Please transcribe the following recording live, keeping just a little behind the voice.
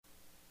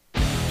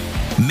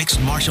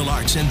Mixed martial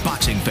arts and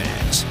boxing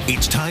fans,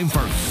 it's time for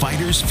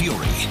Fighter's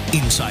Fury,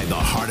 inside the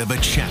heart of a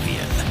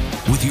champion.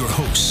 With your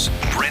hosts,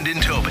 Brendan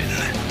Tobin,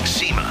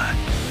 Seema,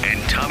 and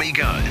Tommy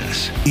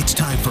Guns. It's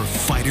time for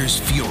Fighter's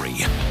Fury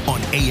on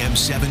AM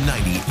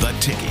 790, The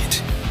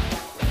Ticket.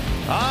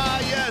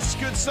 Yes,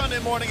 good Sunday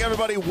morning,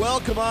 everybody.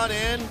 Welcome on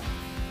in.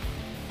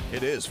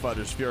 It is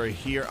Fighter's Fury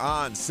here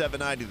on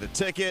 790, The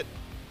Ticket.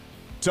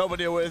 Tobin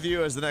here with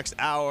you. As the next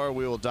hour,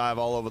 we will dive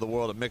all over the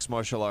world of mixed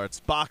martial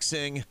arts,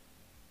 boxing,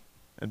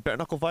 and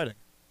bare-knuckle fighting.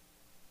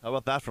 How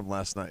about that from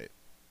last night?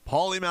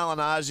 Paulie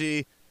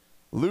Malignaggi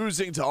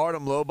losing to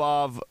Artem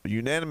Lobov.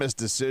 Unanimous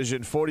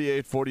decision,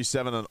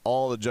 48-47 on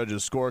all the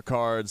judges'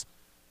 scorecards.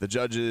 The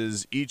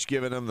judges each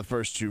giving him the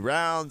first two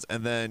rounds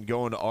and then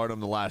going to Artem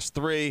the last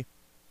three.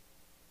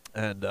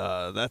 And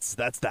that's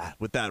that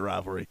with that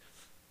rivalry.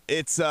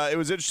 It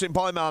was interesting.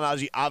 Paulie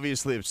Malignaggi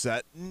obviously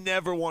upset.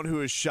 Never one who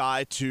is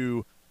shy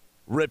to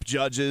rip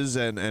judges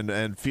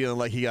and feeling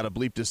like he got a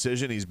bleep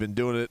decision. He's been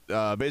doing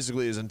it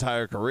basically his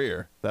entire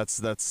career. That's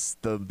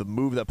the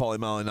move that Paulie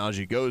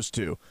Malignaggi goes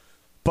to.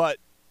 But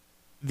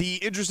the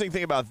interesting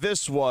thing about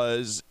this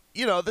was,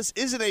 this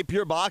isn't a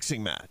pure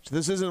boxing match.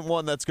 This isn't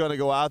one that's going to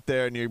go out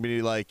there and you're going to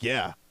be like,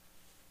 yeah,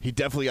 he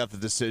definitely got the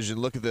decision.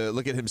 Look at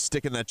him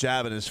sticking that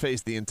jab in his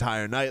face the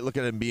entire night. Look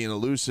at him being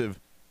elusive.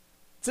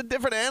 It's a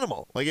different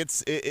animal. Like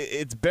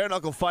it's bare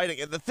knuckle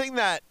fighting. And the thing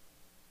that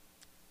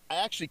I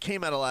actually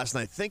came out of last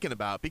night thinking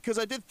about, because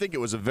I did think it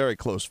was a very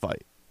close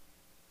fight.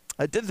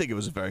 I did think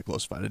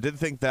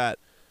that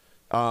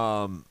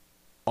Artem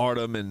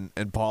and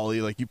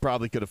Paulie, like, you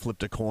probably could have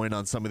flipped a coin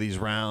on some of these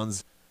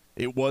rounds.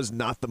 It was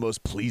not the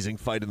most pleasing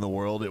fight in the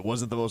world. It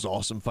wasn't the most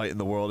awesome fight in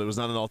the world. It was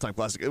not an all-time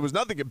classic. It was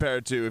nothing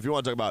compared to, if you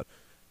want to talk about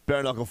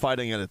bare knuckle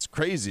fighting at its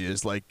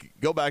craziest, like,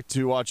 go back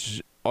to watch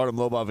Artem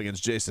Lobov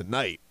against Jason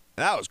Knight.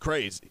 That was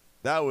crazy.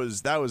 That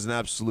was an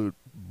absolute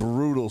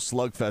brutal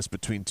slugfest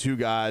between two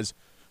guys,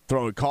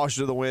 throwing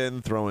caution to the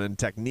wind, throwing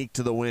technique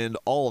to the wind,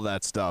 all of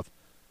that stuff.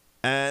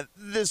 And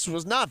this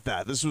was not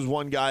that. This was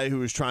one guy who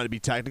was trying to be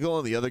technical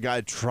and the other guy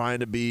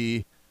trying to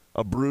be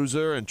a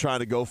bruiser and trying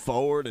to go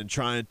forward and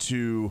trying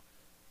to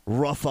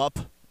rough up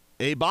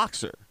a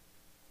boxer.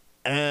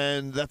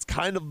 And that's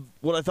kind of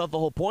what I thought the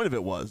whole point of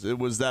it was. It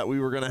was that we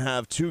were going to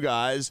have two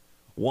guys.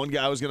 One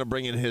guy was going to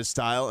bring in his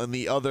style and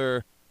the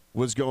other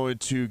was going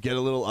to get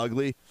a little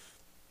ugly.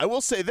 I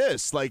will say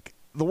this, like,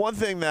 the one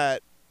thing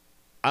that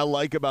I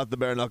like about the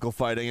bare knuckle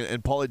fighting,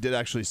 and Paulie did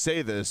actually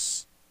say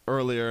this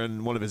earlier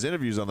in one of his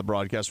interviews on the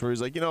broadcast, where he's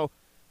like,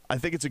 I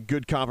think it's a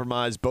good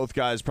compromise. Both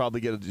guys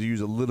probably get to use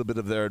a little bit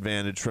of their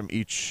advantage from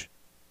each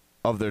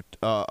of their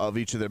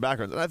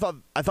backgrounds,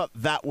 and I thought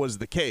that was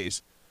the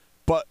case.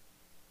 But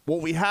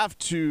what we have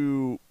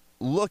to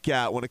look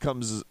at when it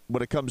comes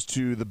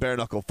to the bare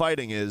knuckle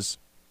fighting is,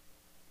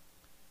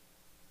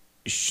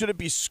 should it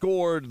be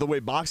scored the way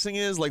boxing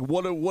is? Like,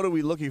 what are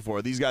we looking for?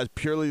 Are these guys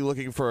purely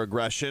looking for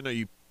aggression? Are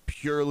you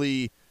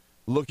purely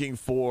looking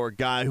for a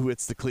guy who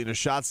hits the cleaner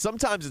shots?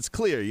 Sometimes it's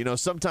clear.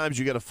 Sometimes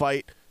you get a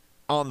fight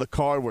on the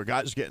card where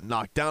guys are getting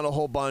knocked down a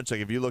whole bunch. Like,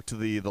 if you look to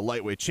the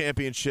lightweight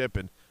championship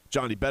and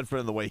Johnny Bedford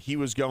and the way he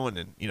was going,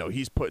 and,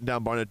 he's putting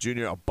down Barnett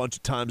Jr. a bunch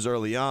of times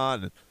early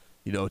on,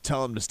 and,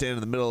 tell him to stand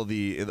in the middle of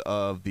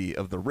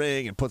the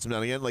ring and puts him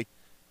down again. Like,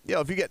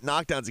 if you get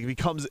knockdowns,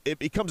 it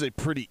becomes a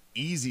pretty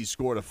easy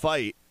score to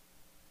fight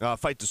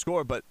to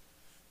score. But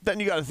then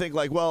you got to think,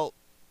 like, well,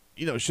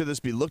 should this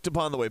be looked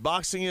upon the way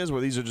boxing is,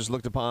 where these are just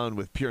looked upon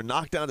with pure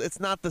knockdowns? It's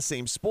not the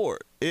same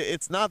sport.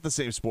 It's not the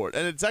same sport.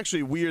 And it's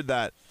actually weird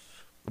that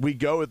we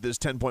go with this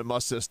 10-point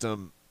must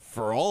system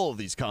for all of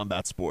these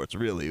combat sports,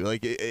 really.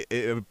 Like,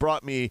 it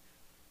brought me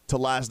to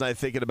last night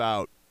thinking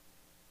about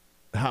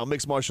how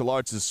mixed martial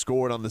arts is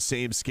scored on the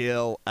same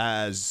scale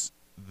as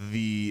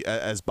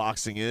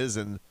boxing is,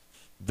 and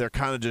they're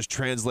kind of just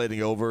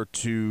translating over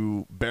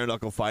to bare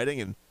knuckle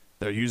fighting, and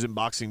they're using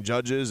boxing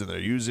judges and they're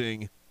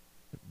using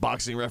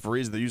boxing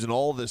referees, and they're using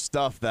all this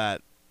stuff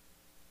that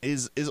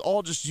is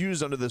all just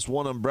used under this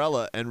one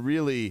umbrella. And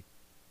really,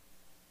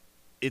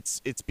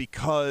 it's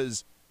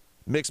because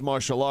mixed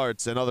martial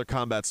arts and other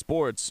combat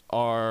sports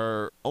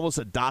are almost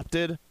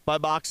adopted by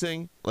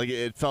boxing. Like,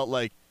 it felt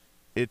like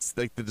it's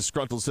like the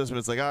disgruntled system.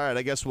 It's like, all right,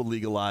 I guess we'll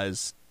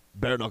legalize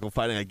bare knuckle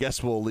fighting. I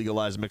guess we'll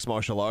legalize mixed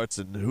martial arts,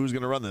 and who's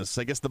going to run this?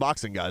 I guess the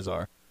boxing guys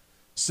are.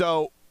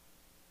 So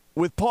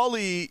with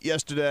Paulie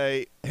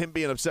yesterday, him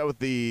being upset with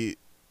the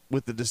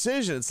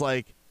decision, it's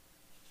like,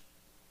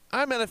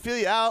 all right, man, I feel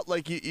you out.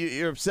 Like,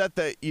 you're upset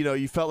that,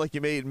 you felt like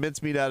you made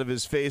mincemeat out of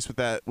his face with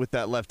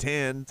that left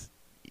hand,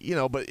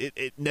 but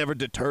it never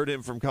deterred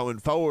him from coming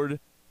forward.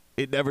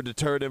 It never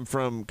deterred him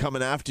from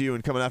coming after you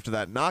and coming after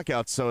that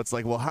knockout. So it's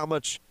like, well, how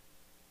much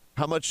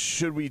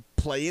should we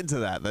play into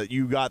that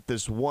you got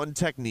this one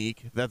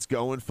technique that's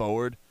going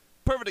forward?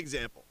 Perfect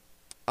example.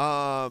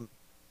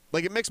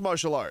 Like in mixed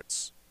martial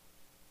arts,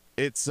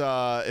 it's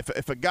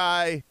if a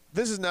guy,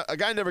 a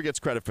guy never gets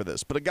credit for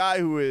this, but a guy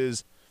who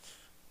is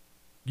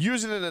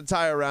using an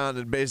entire round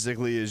and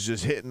basically is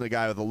just hitting the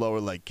guy with a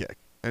lower leg kick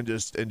and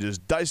just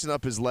dicing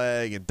up his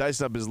leg,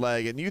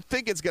 and you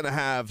think it's going to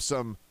have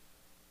some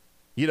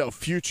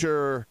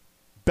future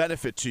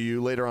benefit to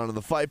you later on in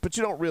the fight, but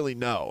you don't really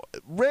know.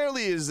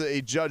 Rarely is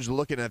a judge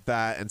looking at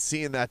that and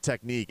seeing that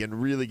technique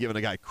and really giving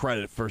a guy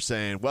credit for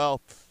saying,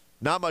 well,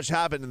 not much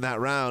happened in that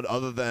round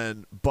other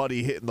than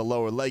Buddy hitting the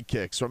lower leg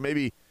kicks. Or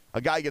maybe a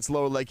guy gets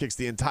lower leg kicks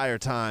the entire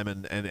time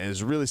and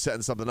is really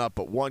setting something up,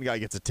 but one guy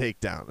gets a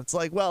takedown. It's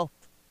like, well,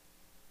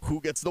 who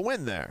gets the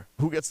win there?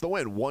 Who gets the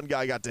win? One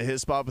guy got to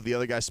his spot, but the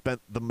other guy spent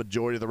the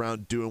majority of the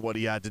round doing what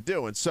he had to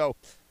do. And so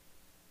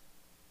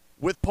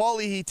with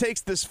Paulie, he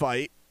takes this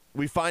fight.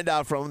 We find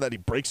out from him that he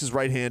breaks his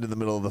right hand in the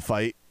middle of the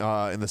fight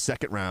in the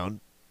second round,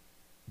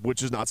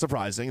 which is not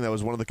surprising. That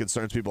was one of the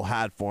concerns people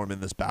had for him in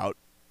this bout.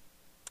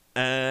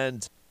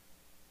 And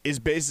is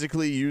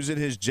basically using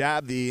his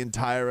jab the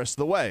entire rest of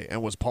the way.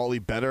 And was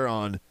Paulie better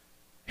on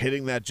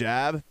hitting that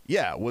jab?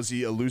 Yeah. Was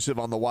he elusive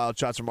on the wild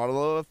shots from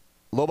Artem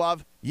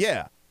Lobov?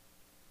 Yeah.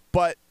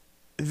 But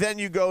then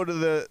you go to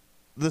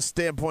the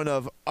standpoint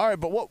of, all right,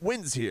 but what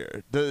wins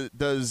here?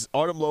 Does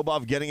Artem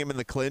Lobov getting him in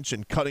the clinch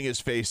and cutting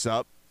his face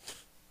up,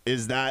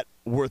 is that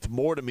worth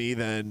more to me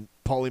than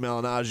Paulie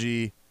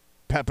Malignaggi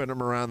pepping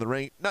him around the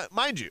ring? Now,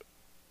 mind you,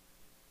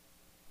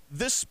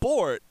 this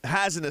sport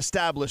has an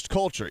established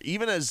culture,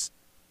 even as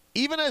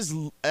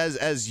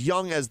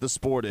young as the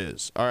sport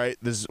is. All right,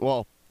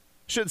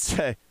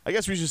 I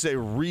guess we should say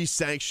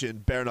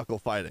re-sanctioned bare knuckle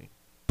fighting.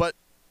 But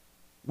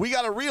we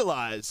got to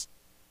realize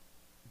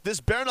this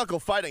bare knuckle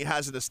fighting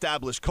has an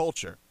established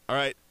culture. All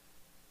right,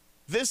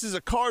 this is a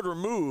card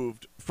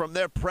removed from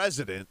their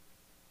president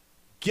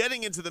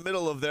getting into the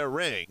middle of their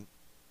ring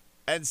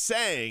and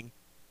saying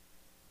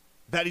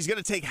that he's going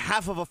to take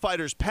half of a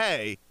fighter's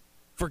pay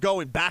for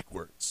going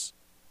backwards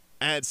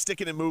and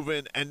sticking and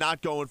moving and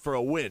not going for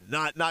a win,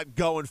 not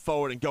going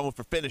forward and going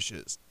for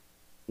finishes.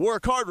 We're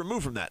a card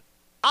removed from that.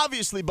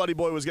 Obviously, Buddy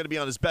Boy was going to be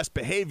on his best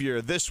behavior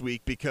this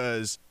week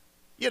because,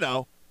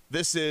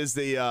 this is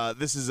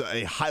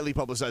a highly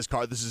publicized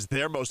card. This is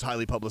their most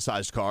highly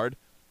publicized card.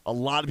 A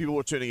lot of people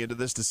were tuning into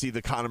this to see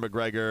the Conor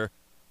McGregor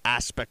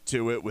aspect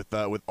to it, with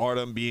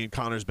Artem being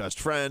Conor's best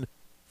friend,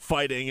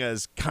 fighting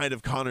as kind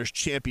of Conor's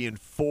champion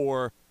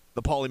for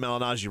the Paulie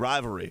Malignaggi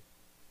rivalry.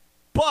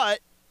 But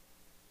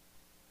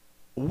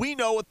we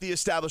know what the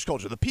established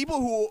culture,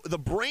 the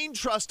brain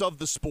trust of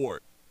the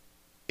sport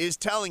is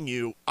telling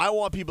you, I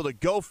want people to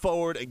go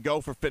forward and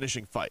go for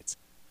finishing fights.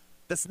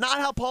 That's not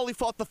how Paulie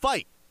fought the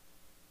fight.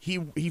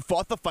 He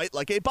fought the fight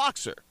like a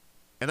boxer.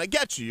 And I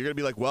get you. You're going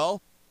to be like,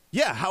 well,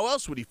 yeah, how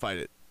else would he fight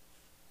it?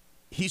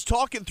 He's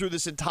talking through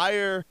this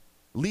entire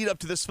lead up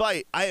to this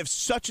fight. I have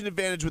such an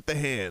advantage with the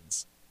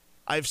hands.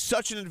 I have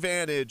such an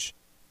advantage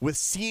with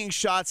seeing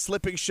shots,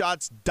 slipping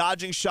shots,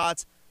 dodging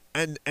shots,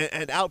 and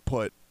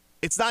output.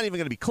 It's not even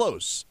going to be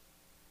close.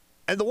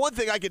 And the one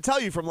thing I can tell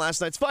you from last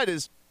night's fight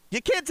is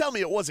you can't tell me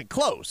it wasn't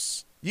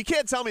close. You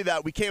can't tell me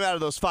that we came out of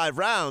those 5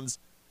 rounds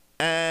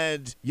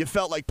and you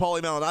felt like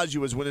Paulie Malignaggi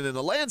was winning in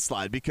a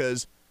landslide,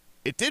 because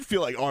it did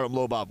feel like Artem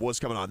Lobov was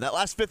coming on. That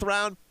last 5th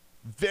round,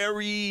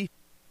 very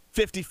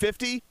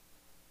 50-50.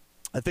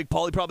 I think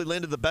Paulie probably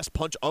landed the best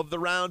punch of the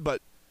round,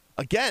 but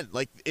again,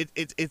 like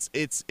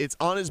it's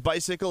on his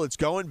bicycle, it's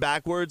going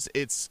backwards,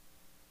 it's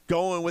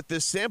going with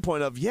this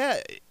standpoint of,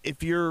 yeah,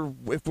 if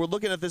we're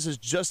looking at this as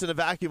just in a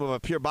vacuum of a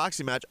pure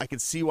boxing match, I can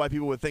see why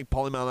people would think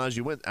Paulie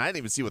Malignaggi wins. I didn't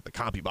even see what the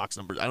CompuBox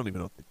numbers. I don't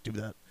even know if they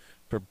do that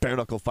for bare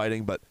knuckle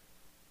fighting, but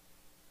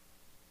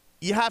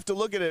you have to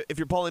look at it if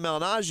you're Paulie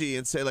Malignaggi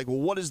and say, like, well,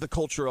 what is the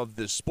culture of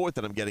this sport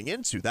that I'm getting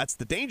into? That's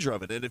the danger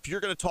of it. And if you're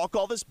going to talk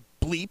all this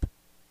bleep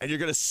and you're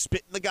going to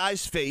spit in the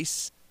guy's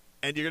face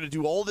and you're going to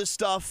do all this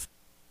stuff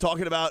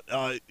talking about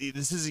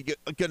this isn't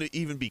going to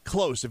even be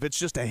close. If it's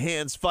just a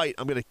hands fight,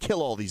 I'm going to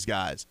kill all these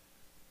guys.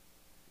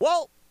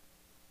 Well,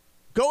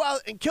 go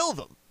out and kill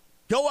them.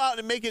 Go out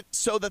and make it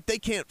so that they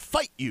can't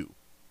fight you.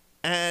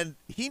 And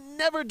he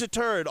never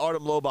deterred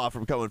Artem Lobov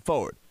from coming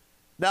forward.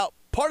 Now,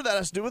 part of that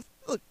has to do with,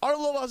 look, Artem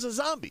Lobov's a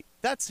zombie.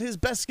 That's his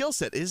best skill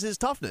set, is his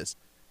toughness.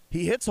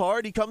 He hits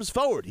hard, he comes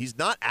forward. He's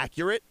not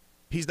accurate.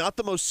 He's not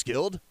the most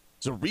skilled.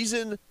 There's a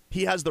reason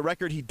he has the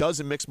record he does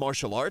in mixed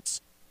martial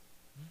arts.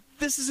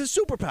 This is his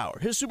superpower.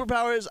 His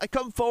superpower is I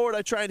come forward,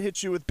 I try and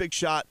hit you with big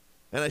shot,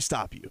 and I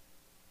stop you.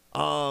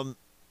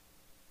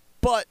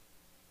 But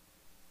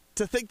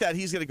to think that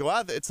he's going to go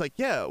out there, it's like,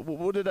 yeah,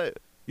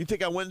 you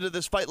think I went into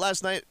this fight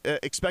last night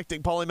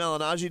expecting Paulie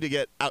Malignaggi to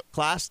get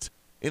outclassed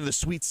in the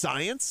sweet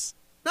science?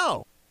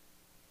 No.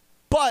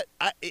 But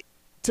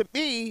to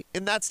me,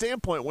 in that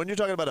standpoint, when you're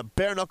talking about a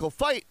bare knuckle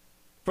fight,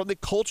 from the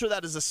culture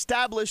that is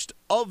established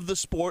of the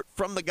sport,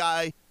 from the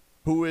guy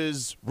who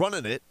is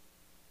running it,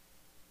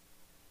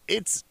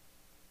 it's,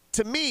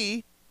 to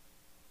me,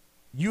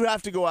 you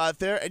have to go out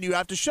there and you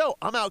have to show,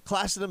 I'm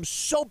outclassing him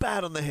so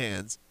bad on the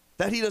hands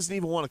that he doesn't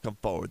even want to come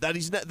forward, that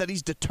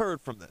he's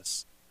deterred from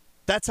this.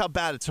 That's how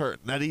bad it's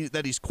hurting,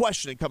 that he's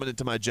questioning coming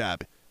into my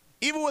jab.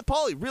 Even with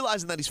Paulie,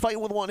 realizing that he's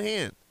fighting with one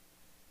hand.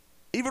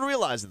 Even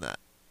realizing that.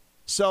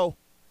 So,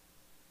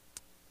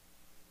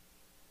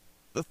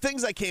 the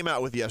things I came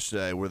out with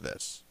yesterday were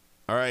this.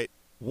 All right.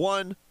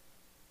 1,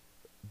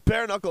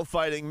 bare knuckle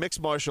fighting,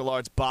 mixed martial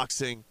arts,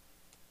 boxing.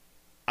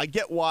 I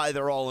get why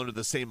they're all under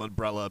the same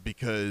umbrella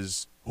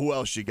because who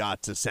else you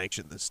got to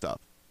sanction this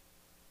stuff?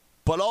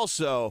 But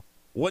also,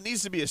 what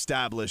needs to be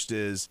established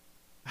is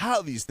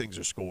how these things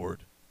are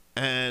scored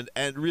and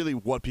really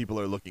what people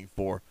are looking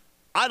for.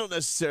 I don't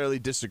necessarily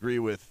disagree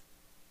with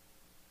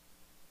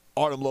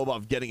Artem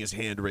Lobov getting his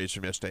hand raised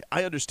from yesterday.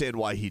 I understand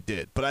why he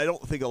did, but I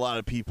don't think a lot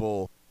of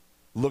people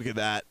look at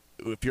that.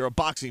 If you're a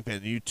boxing fan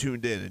and you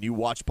tuned in and you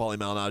watch Paulie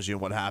Malignaggi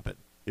and what happened,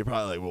 you're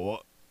probably like,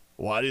 well,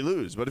 why did he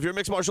lose? But if you're a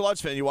mixed martial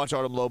arts fan, you watch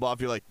Artem Lobov,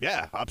 you're like,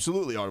 yeah,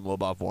 absolutely, Artem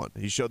Lobov won.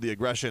 He showed the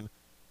aggression.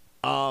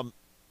 All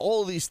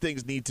of these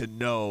things need to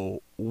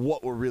know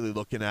what we're really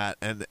looking at,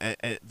 and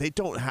they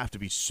don't have to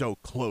be so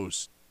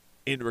close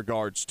in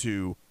regards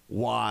to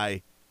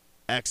why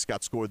X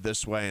got scored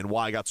this way and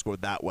Y got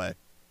scored that way.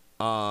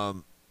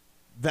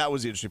 That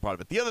was the interesting part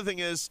of it. The other thing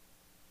is,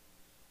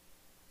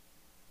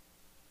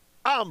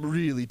 I'm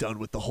really done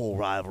with the whole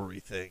rivalry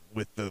thing,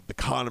 with the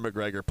Conor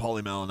McGregor,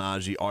 Paulie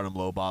Malignaggi, Artem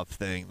Lobov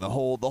thing, the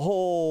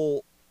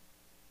whole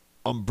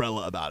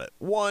umbrella about it.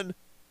 One,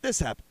 this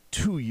happened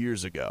 2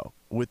 years ago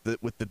with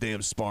the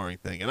damn sparring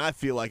thing, and I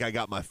feel like I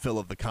got my fill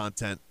of the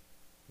content.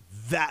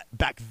 That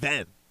back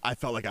then, I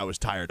felt like I was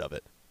tired of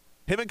it.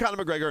 Him and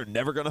Conor McGregor are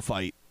never going to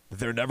fight.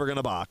 They're never going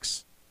to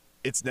box.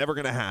 It's never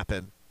going to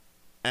happen,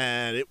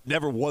 and it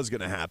never was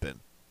going to happen.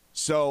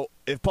 So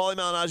if Paulie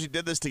Malignaggi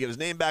did this to get his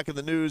name back in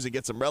the news and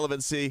get some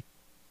relevancy,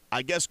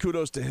 I guess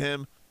kudos to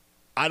him.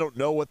 I don't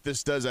know what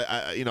this does.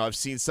 I've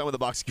seen some of the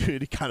boxing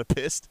community kind of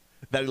pissed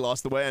that he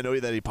lost the way. I know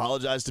that he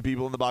apologized to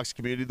people in the boxing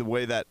community the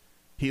way that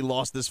he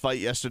lost this fight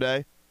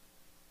yesterday.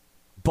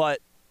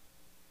 But,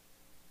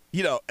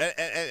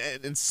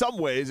 and in some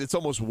ways, it's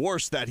almost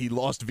worse that he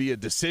lost via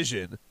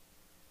decision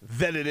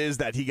than it is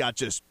that he got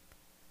just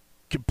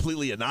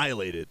completely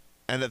annihilated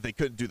and that they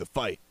couldn't do the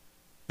fight.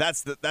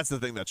 That's the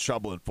thing that's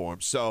troubling for him.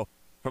 So,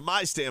 from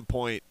my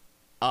standpoint,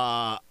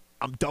 I'm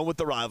done with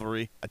the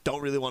rivalry. I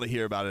don't really want to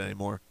hear about it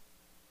anymore.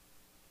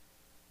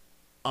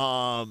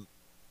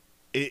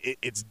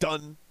 It's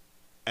done,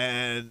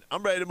 and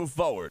I'm ready to move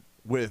forward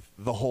with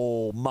the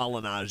whole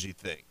Malignaggi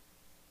thing.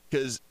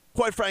 Because,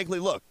 quite frankly,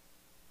 look,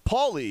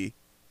 Paulie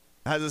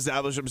has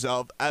established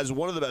himself as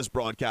one of the best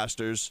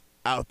broadcasters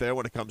out there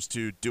when it comes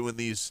to doing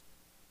these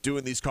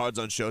cards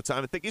on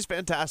Showtime. I think he's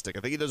fantastic. I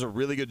think he does a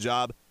really good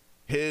job.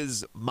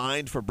 His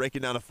mind for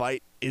breaking down a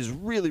fight is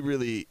really,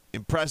 really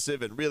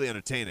impressive and really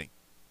entertaining.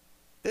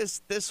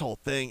 This whole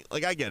thing,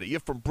 like, I get it. You're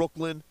from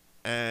Brooklyn,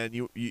 and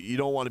you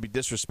don't want to be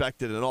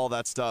disrespected and all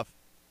that stuff.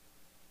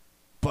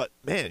 But,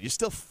 man, you're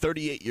still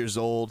 38 years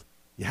old.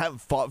 You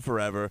haven't fought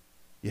forever.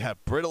 You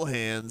have brittle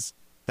hands.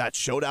 That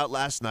showed out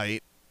last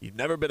night. You've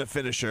never been a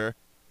finisher.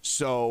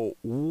 So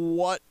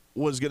what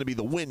was going to be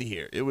the win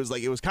here? It was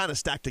kind of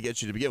stacked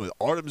against you to begin with.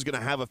 Artem's going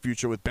to have a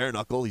future with bare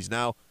knuckle. He's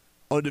now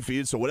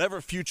undefeated. So whatever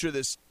future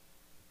this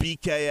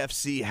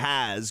BKFC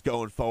has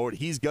going forward,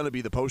 he's going to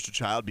be the poster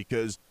child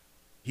because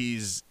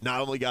he's not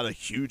only got a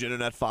huge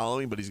internet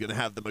following, but he's going to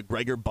have the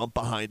McGregor bump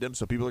behind him.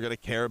 So people are going to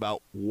care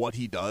about what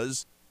he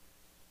does.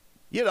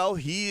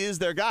 He is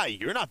their guy.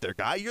 You're not their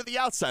guy. You're the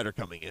outsider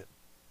coming in.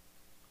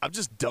 I'm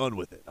just done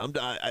with it.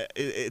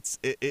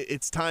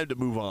 It's time to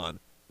move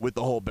on with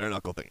the whole bare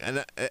knuckle thing,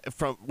 and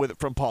from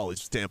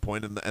Paulie's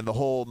standpoint, and the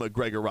whole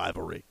McGregor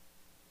rivalry.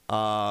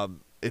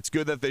 It's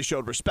good that they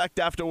showed respect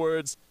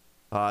afterwards.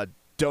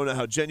 Don't know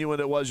how genuine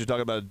it was. You're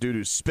talking about a dude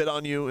who spit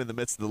on you in the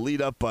midst of the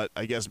lead up, but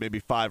I guess maybe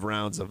 5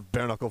 rounds of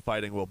bare knuckle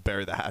fighting will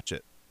bury the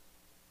hatchet.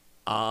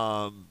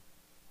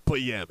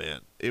 But yeah,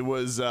 man, it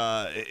was.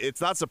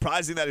 It's not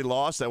surprising that he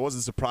lost. I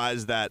wasn't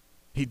surprised that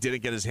he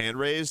didn't get his hand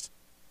raised.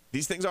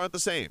 These things aren't the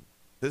same.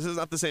 This is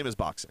not the same as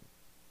boxing.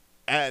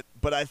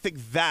 But I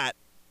think that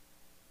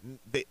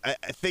I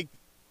think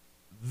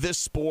this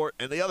sport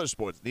and the other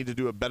sports need to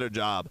do a better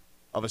job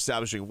of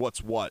establishing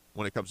what's what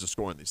when it comes to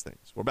scoring these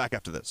things. We're back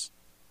after this.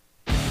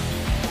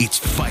 It's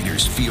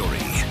Fighters Fury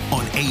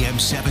on AM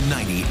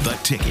 790, The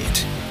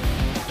Ticket.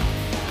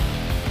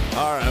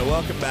 All right,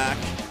 welcome back.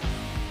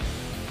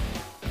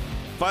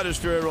 Fighters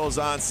Fury rolls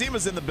on.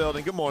 Seema's in the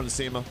building. Good morning,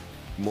 Seema.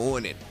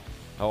 Morning.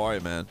 How are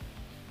you, man?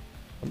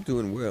 I'm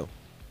doing well.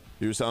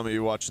 You were telling me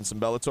you were watching some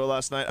Bellator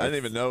last night? I didn't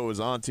even know it was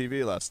on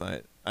TV last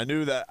night. I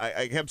knew that.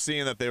 I kept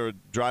seeing that they were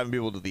driving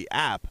people to the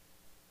app,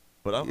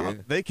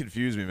 but they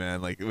confuse me,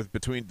 man. Like,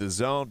 between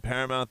DAZN,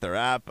 Paramount, their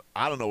app,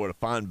 I don't know where to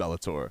find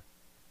Bellator.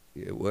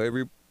 Yeah,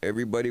 well,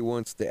 everybody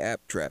wants the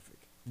app traffic.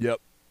 Yep.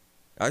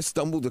 I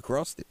stumbled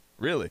across it.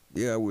 Really?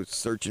 Yeah, I was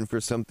searching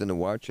for something to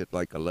watch at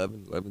like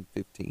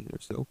 11:15 or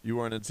so. You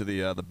weren't into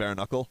the bare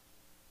knuckle?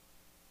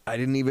 I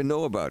didn't even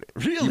know about it.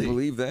 Really? You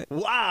believe that?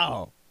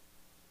 Wow.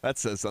 That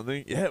says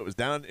something. Yeah,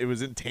 it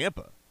was in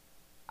Tampa.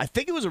 I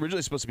think it was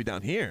originally supposed to be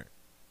down here.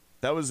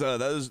 That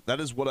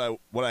is what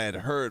I had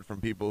heard from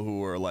people who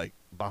were like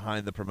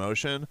behind the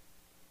promotion,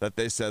 that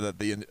they said that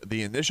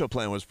the initial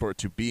plan was for it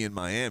to be in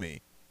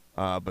Miami,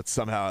 but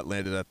somehow it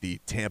landed at the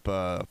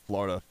Tampa,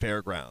 Florida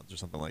Fairgrounds or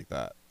something like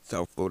that.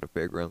 South Florida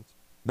Fairgrounds.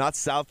 Not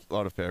South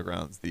Florida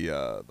Fairgrounds,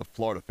 the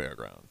Florida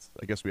Fairgrounds.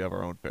 I guess we have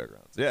our own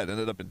fairgrounds. Yeah, it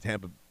ended up in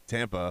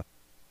Tampa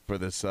for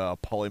this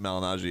Paulie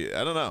Malignaggi.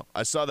 I don't know.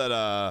 I saw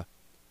that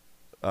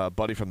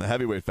buddy from the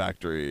Heavyweight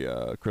Factory,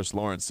 Chris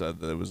Lawrence, said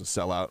that it was a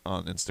sellout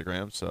on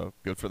Instagram, so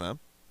good for them.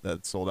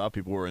 That sold out.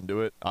 People were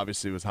into it.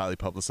 Obviously, it was highly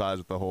publicized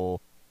with the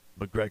whole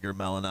McGregor,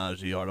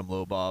 Malignaggi, Artem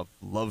Lobov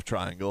love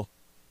triangle.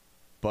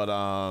 But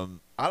I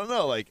don't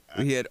know. Like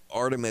he had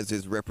Artem as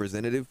his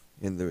representative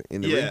in the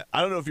ring. Yeah,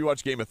 I don't know if you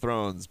watch Game of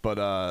Thrones,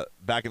 but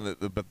back in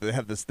but they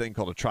have this thing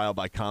called a trial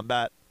by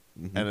combat,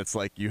 and it's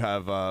like you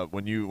have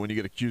when you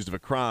get accused of a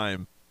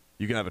crime,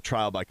 you can have a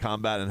trial by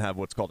combat and have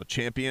what's called a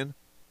champion.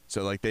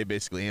 So like they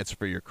basically answer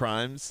for your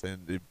crimes,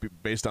 and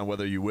based on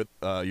whether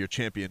your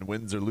champion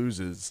wins or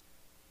loses,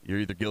 you're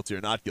either guilty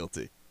or not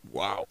guilty.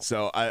 Wow.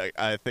 So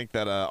I think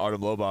that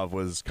Artem Lobov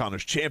was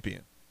Conor's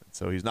champion.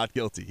 So he's not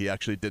guilty. He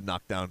actually did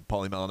knock down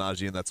Paulie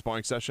Malignaggi in that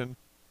sparring session.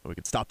 And we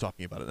can stop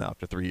talking about it now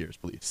after 3 years,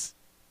 please.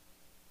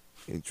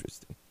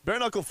 Interesting. Bare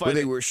knuckle fighting. But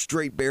they were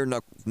straight bare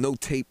knuckles, no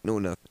tape, no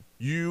nothing.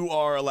 You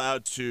are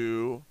allowed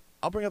to.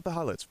 I'll bring up the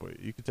highlights for you.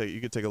 You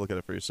can take a look at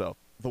it for yourself.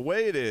 The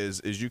way it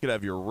is you could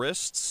have your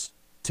wrists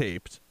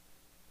taped.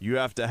 You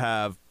have to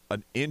have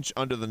an inch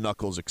under the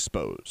knuckles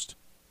exposed.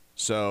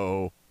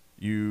 So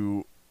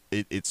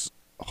it's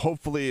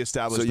hopefully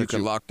established. So you that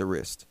can lock the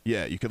wrist.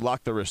 Yeah, you could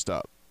lock the wrist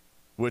up,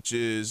 which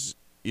is,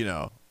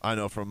 I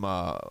know from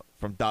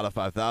Dada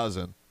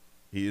 5000,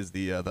 he is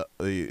the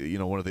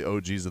one of the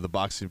OGs of the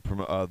boxing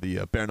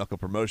the bare knuckle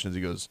promotions.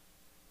 He goes,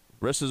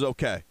 wrist is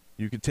okay.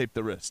 You can tape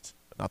the wrist,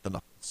 but not the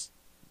knuckles.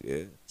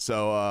 Yeah.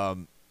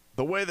 So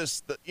the way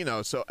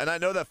and I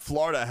know that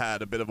Florida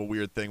had a bit of a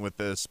weird thing with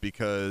this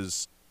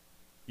because,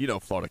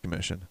 Florida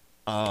Commission.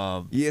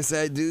 Yes,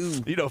 I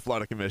do.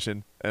 Florida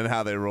Commission and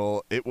how they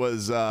roll. It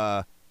was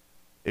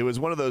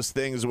one of those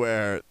things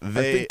where I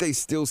think they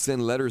still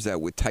send letters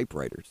out with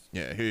typewriters.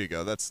 Yeah, here you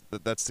go. That's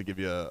to give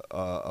you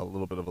a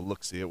little bit of a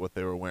look-see at what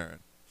they were wearing.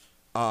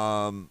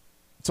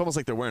 It's almost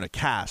like they're wearing a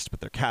cast, but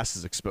their cast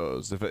is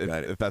exposed,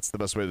 if that's the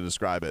best way to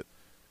describe it.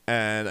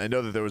 And I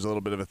know that there was a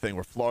little bit of a thing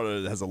where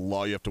Florida has a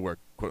law you have to wear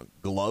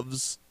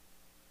gloves,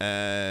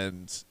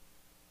 and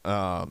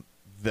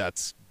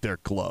that's their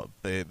glove.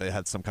 They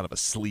had some kind of a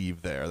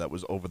sleeve there that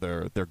was over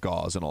their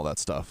gauze and all that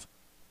stuff.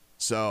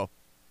 So,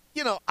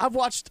 I've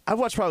watched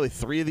probably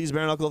 3 of these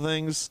bare knuckle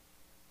things.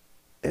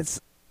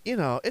 It's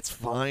it's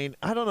fine.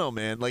 I don't know,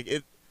 man.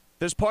 Like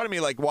there's part of me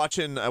like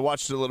watching. I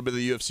watched a little bit of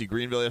the UFC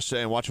Greenville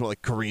yesterday and watching what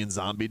like Korean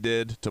Zombie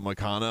did to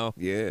Moicano.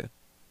 Yeah.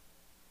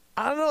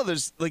 I don't know.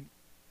 There's like,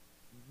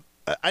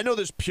 I know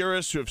there's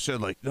purists who have said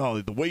like,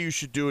 no, the way you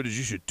should do it is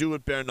you should do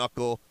it bare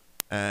knuckle,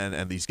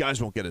 and these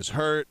guys won't get as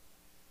hurt.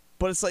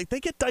 But it's like they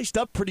get diced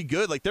up pretty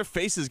good. Like their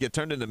faces get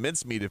turned into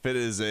mincemeat if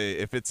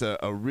it's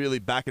a really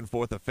back and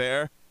forth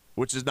affair,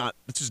 which is not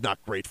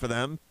great for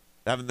them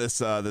having this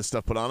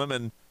stuff put on them.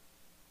 And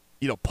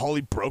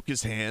Paulie broke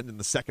his hand in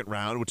the second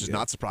round, which is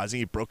not surprising.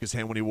 He broke his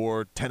hand when he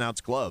wore 10-ounce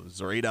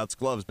gloves or 8-ounce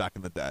gloves back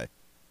in the day.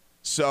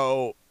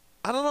 So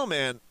I don't know,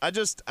 man.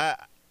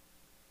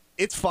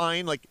 It's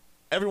fine. Like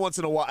every once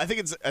in a while, I think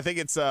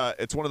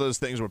it's one of those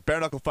things where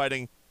bare knuckle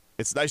fighting.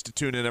 It's nice to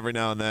tune in every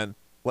now and then.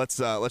 Let's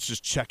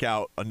just check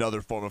out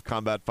another form of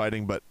combat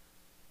fighting, but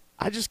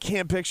I just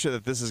can't picture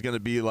that this is going to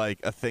be like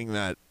a thing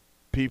that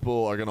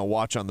people are going to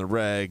watch on the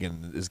reg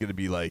and is going to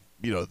be like,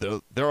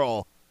 they're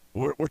all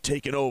we're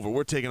taking over.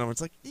 We're taking over.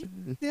 It's like,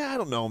 yeah, I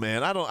don't know,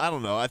 man. I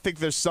don't know. I think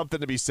there's something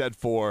to be said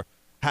for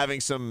having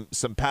some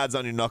pads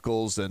on your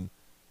knuckles and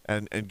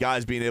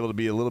guys being able to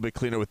be a little bit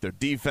cleaner with their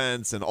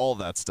defense and all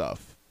that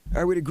stuff.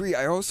 I would agree.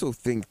 I also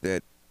think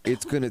that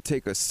it's going to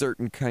take a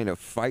certain kind of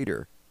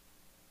fighter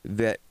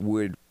that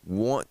would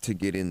want to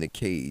get in the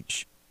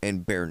cage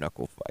and bare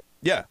knuckle fight.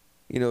 Yeah.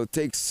 It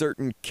takes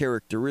certain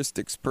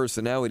characteristics,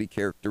 personality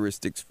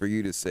characteristics for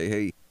you to say,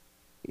 hey,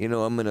 I'm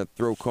going to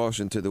throw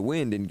caution to the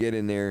wind and get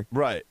in there.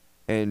 Right.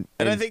 And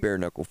I think, bare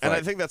knuckle fight. And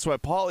I think that's why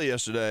Paulie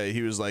yesterday,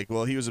 he was like,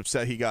 well, he was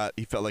upset he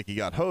felt like he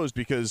got hosed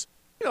because,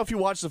 if you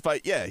watch the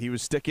fight, yeah, he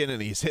was sticking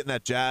and he's hitting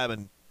that jab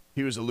and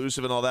he was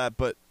elusive and all that.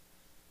 But,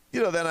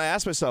 then I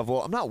asked myself,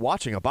 well, I'm not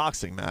watching a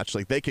boxing match.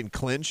 Like they can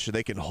clinch,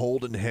 they can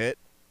hold and hit.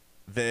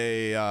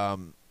 They,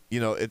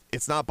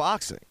 it's not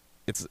boxing.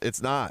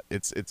 It's not.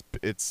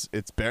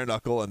 It's bare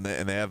knuckle and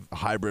they have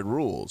hybrid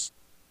rules.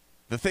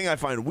 The thing I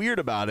find weird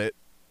about it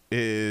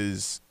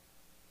is,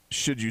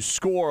 should you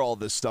score all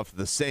this stuff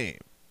the same?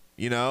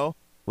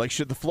 Like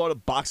should the Florida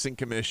Boxing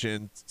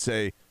Commission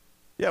say,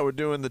 yeah, we're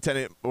doing the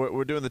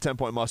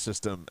 10-point must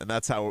system, and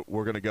that's how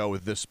we're going to go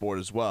with this sport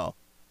as well?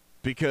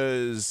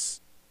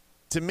 Because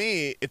to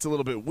me, it's a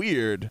little bit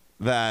weird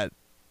that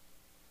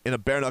in a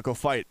bare knuckle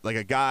fight, like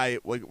a guy,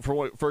 like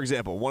for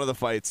example, one of the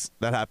fights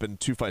that happened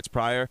 2 fights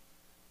prior,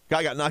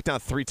 guy got knocked down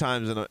 3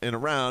 times in a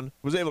round,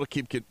 was able to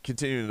keep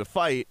continuing to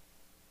fight.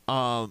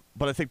 But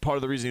I think part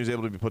of the reason he was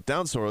able to be put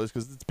down so early is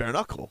because it's bare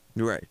knuckle.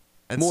 Right.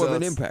 And more so of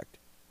an impact.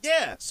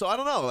 Yeah. So I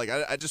don't know. Like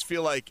I just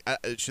feel like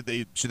should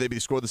they be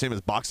scored the same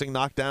as boxing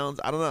knockdowns?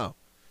 I don't know.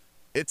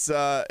 It's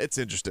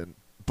interesting,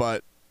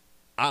 but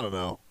I don't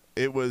know.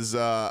 It was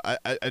I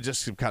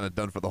just am kind of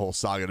done for the whole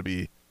saga to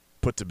be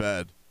put to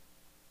bed.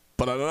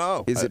 But I don't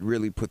know. Is it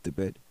really put to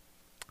bed?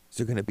 Is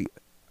there going to be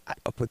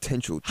a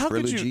potential How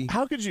trilogy.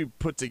 how could you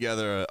put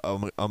together a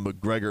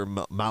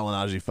McGregor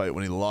Malignaggi fight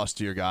when he lost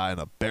to your guy in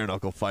a bare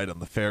knuckle fight on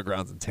the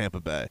fairgrounds in Tampa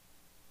Bay?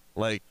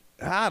 Like,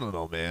 I don't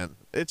know, man.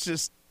 It's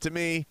just, to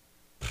me,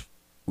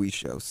 We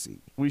shall see.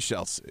 we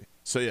shall see.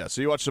 So yeah,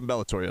 so you watched some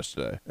Bellator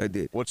yesterday. I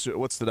did. What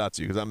stood out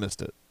to you? Because I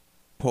missed it.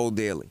 Paul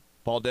Daly.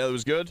 Paul Daly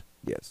was good.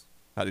 Yes.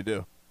 How'd he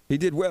do? He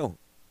did well.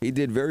 He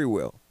did very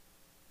well.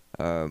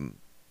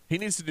 He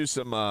needs to do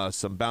some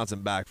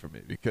bouncing back for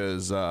me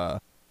because I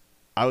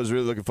was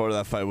really looking forward to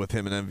that fight with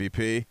him and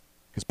MVP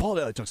because Paul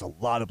Daly talks a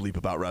lot of bleep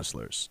about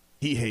wrestlers.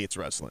 He hates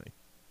wrestling.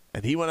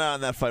 And he went out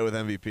in that fight with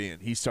MVP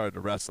and he started to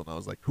wrestle and I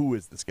was like, who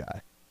is this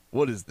guy?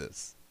 What is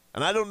this?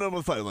 And I don't know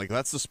the fight. I'm like,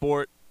 that's the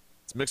sport.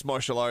 It's mixed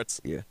martial arts.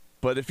 Yeah.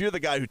 But if you're the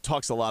guy who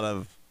talks a lot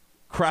of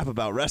crap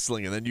about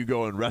wrestling and then you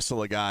go and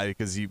wrestle a guy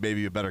because he may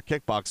be a better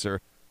kickboxer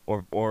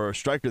or a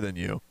striker than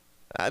you,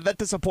 that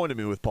disappointed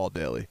me with Paul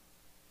Daly.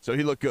 So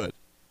he looked good.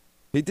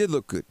 He did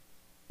look good.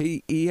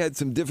 He had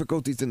some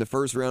difficulties in the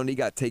first round. He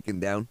got taken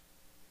down.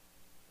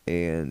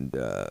 And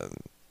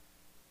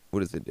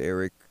what is it?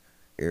 Eric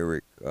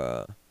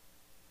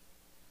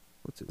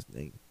what's his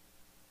name?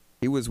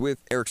 He was with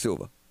Eric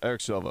Silva.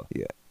 Eric Silva.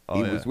 Yeah. Oh,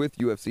 he yeah. was with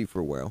UFC for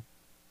a while.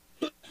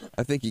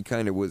 I think he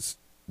kind of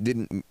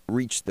didn't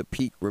reach the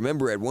peak.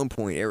 Remember at one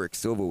point Eric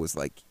Silva was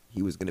like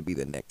he was going to be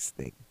the next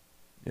thing.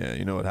 Yeah,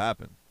 you know what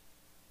happened?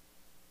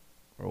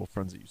 Our old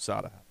friends at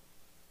USADA happened.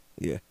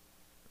 Yeah.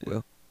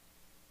 Well,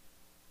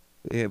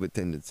 they have a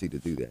tendency to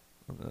do that.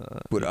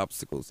 Put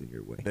obstacles in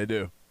your way. They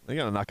do. They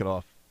got to knock it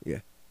off.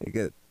 Yeah. They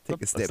got to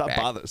take a step Stop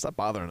back. Stop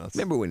bothering us.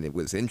 Remember when it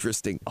was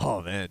interesting?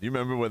 Oh, man. You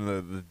remember when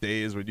the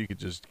days when you could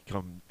just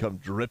come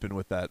dripping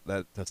with that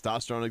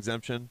testosterone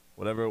exemption,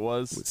 whatever it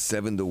was? It was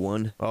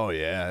 7-1. Oh,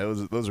 yeah.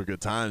 Those were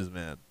good times,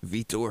 man.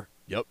 Vitor.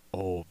 Yep.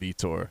 Oh,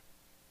 Vitor.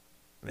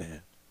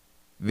 Man.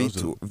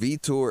 Those are-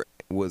 Vitor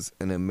was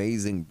an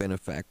amazing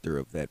benefactor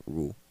of that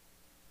rule.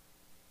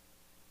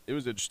 It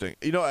was interesting.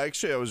 You know,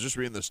 actually, I was just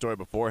reading the story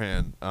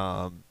beforehand.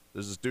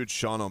 There's this dude,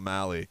 Sean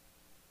O'Malley,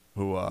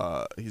 who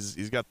he's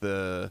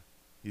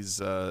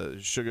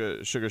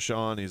Sugar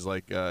Sean. He's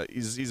like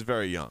he's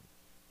very young,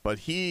 but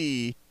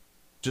he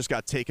just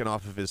got taken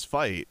off of his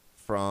fight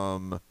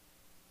from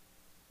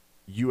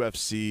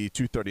UFC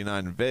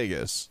 239 in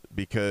Vegas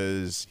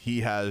because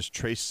he has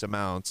trace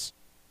amounts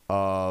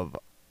of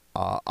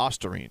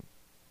Ostarine,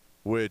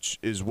 which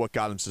is what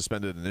got him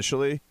suspended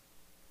initially.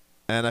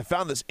 And I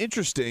found this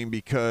interesting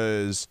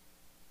because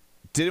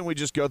didn't we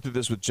just go through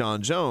this with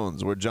John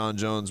Jones, where John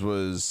Jones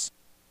was,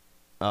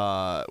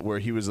 where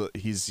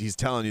he's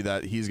telling you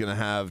that he's going to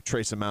have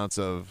trace amounts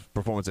of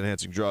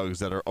performance-enhancing drugs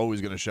that are always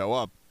going to show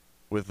up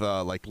with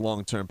like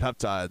long-term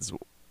peptides.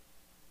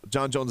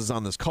 John Jones is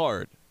on this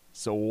card,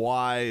 so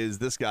why is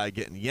this guy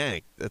getting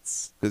yanked?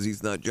 That's Because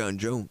he's not John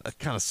Jones. that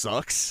kind of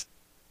sucks.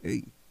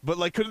 Hey. But,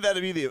 like, couldn't that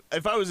be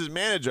if I was his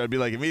manager, I'd be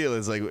like, immediately,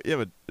 it's like,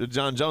 yeah, but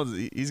John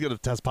Jones, he's going to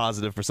test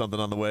positive for something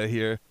on the way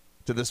here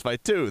to this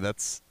fight, too.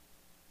 That's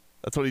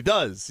what he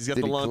does. He's got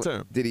the long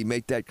term. Did he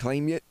make that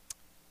claim yet?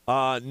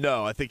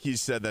 No, I think he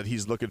said that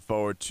he's looking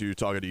forward to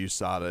talking to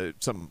USADA.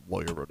 Some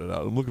lawyer wrote it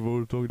out. I'm looking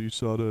forward to talking to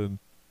USADA, and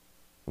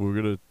we're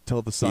going to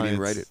tell the science. He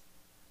didn't write it.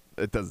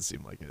 It doesn't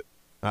seem like it.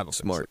 I don't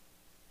Smart.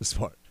 think so.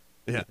 Smart.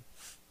 Yeah.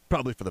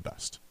 Probably for the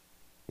best.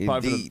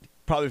 Indeed.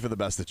 Probably for the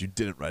best that you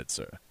didn't write,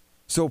 sir.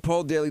 So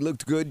Paul Daly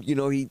looked good. You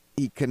know, he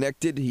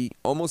connected. He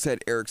almost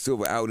had Eric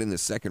Silva out in the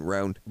second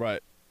round.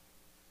 Right.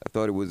 I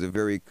thought it was a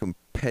very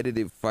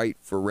competitive fight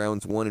for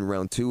rounds 1 and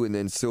round 2, and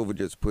then Silva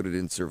just put it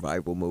in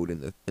survival mode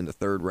in the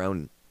third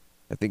round.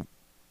 I think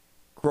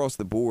across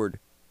the board,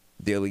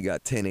 Daly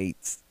got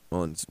 10-8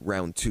 on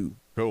round 2.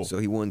 Cool. So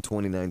he won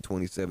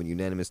 29-27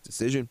 unanimous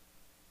decision.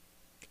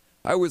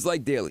 I always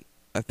like Daly.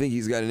 I think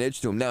he's got an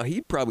edge to him. Now,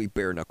 he'd probably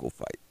bare knuckle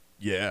fight.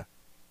 Yeah.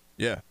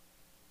 Yeah.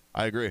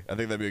 I agree. I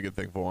think that'd be a good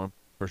thing for him,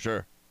 for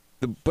sure.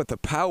 But the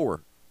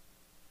power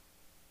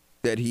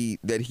that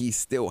he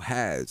still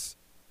has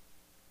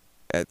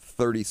at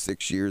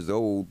 36 years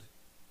old,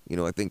 you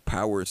know, I think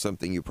power is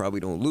something you probably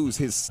don't lose.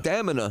 His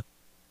stamina,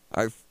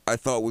 I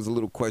thought was a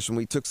little questionable.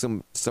 He took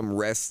some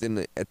rest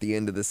at the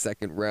end of the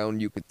second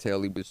round. You could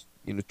tell he was,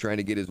 you know, trying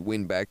to get his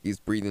wind back. He's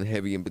breathing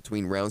heavy in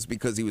between rounds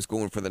because he was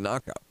going for the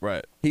knockout.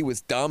 Right. He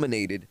was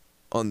dominated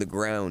on the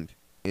ground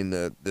in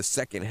the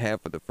second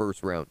half of the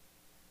first round.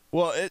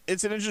 Well,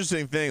 it's an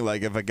interesting thing.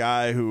 Like, if a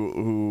guy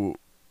who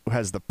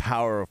has the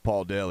power of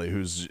Paul Daly,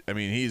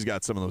 he's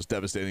got some of those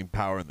devastating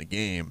power in the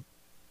game.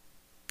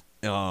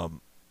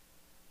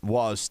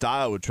 While his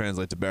style would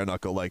translate to bare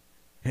knuckle, like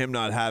him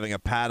not having a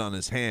pad on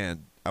his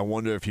hand, I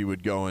wonder if he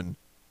would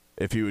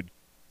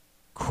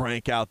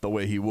crank out the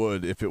way he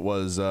would if it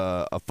was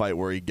a fight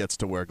where he gets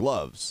to wear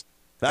gloves.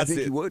 I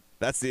think he would.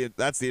 That's the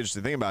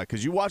interesting thing about it,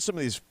 because you watch some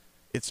of these.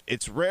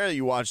 It's rare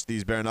you watch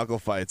these bare knuckle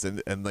fights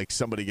and like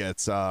somebody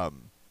gets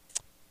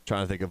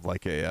trying to think of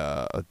like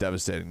a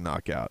devastating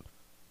knockout,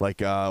 like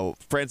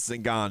Francis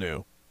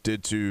Ngannou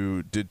did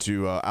to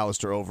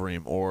Alistair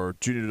Overeem, or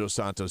Junior Dos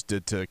Santos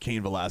did to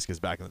Cain Velasquez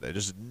back in the day.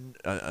 Just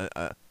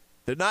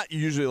they're not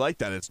usually like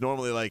that. It's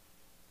normally like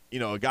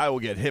a guy will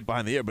get hit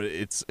behind the ear, but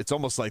it's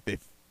almost like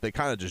they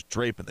kind of just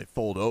drape and they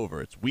fold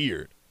over. It's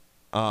weird.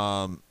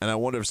 And I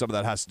wonder if some of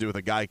that has to do with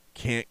a guy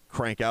can't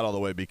crank out all the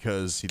way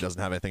because he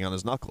doesn't have anything on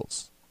his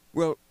knuckles.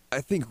 Well,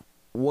 I think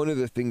one of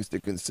the things to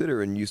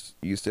consider, and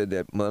you said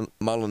that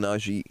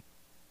Malignaggi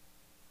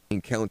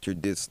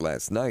encountered this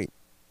last night,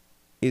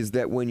 is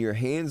that when your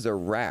hands are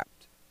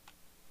wrapped,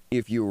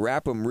 if you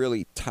wrap them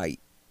really tight,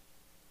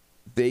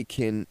 they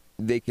can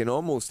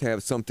almost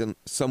have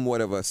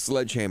somewhat of a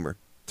sledgehammer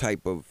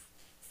type of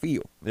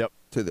feel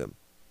to them.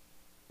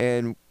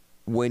 And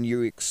when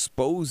you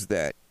expose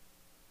that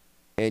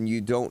and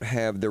you don't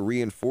have the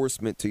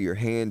reinforcement to your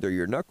hand or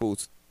your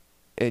knuckles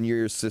and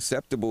you're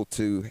susceptible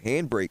to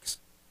hand breaks,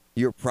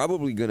 you're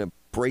probably going to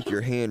break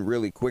your hand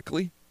really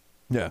quickly.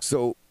 Yeah.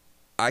 So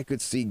I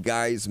could see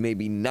guys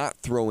maybe not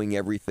throwing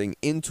everything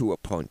into a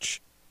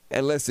punch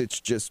unless it's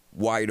just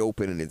wide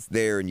open and it's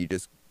there and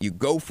you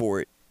go for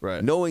it,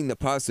 right, knowing the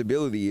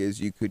possibility is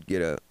you could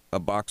get a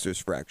boxer's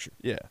fracture.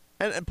 Yeah.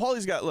 And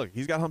Paulie's got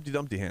Humpty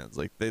Dumpty hands.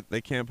 Like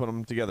they can't put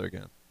them together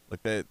again.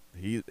 Like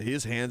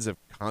his hands have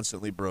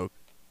constantly broke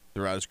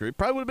throughout his career.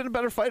 Probably would have been a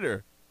better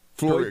fighter.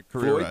 Floyd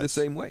career the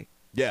same way.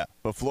 Yeah,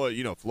 but Floyd,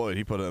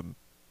 he put him.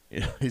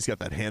 He's got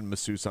that hand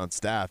masseuse on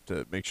staff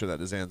to make sure that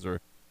his hands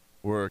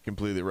were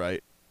completely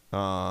right.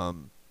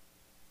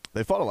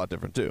 They fought a lot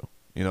different too.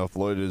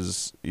 Floyd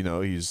is,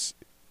 he's,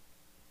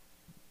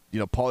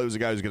 Paulie was a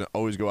guy who's going to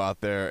always go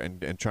out there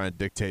and try and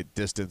dictate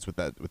distance with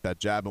that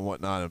jab and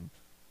whatnot. And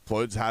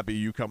Floyd's happy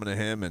you coming to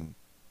him and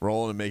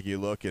rolling and making you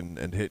look and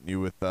hitting you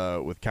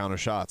with counter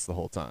shots the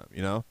whole time.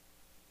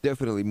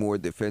 Definitely more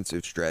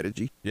defensive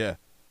strategy. Yeah,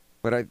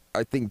 but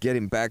I think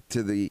getting back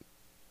to the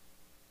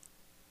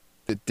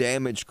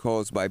damage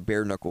caused by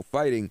bare knuckle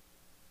fighting,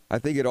 I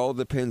think it all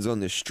depends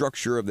on the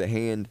structure of the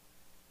hand.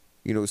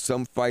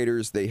 Some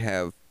fighters, they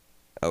have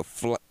a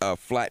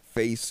flat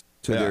face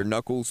to their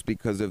knuckles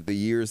because of the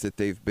years that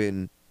they've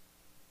been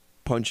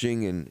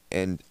punching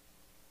and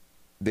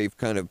they've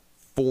kind of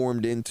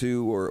formed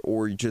into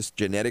or just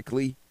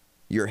genetically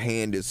your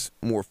hand is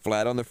more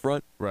flat on the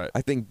front. Right.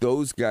 I think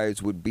those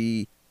guys would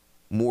be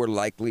more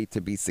likely to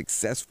be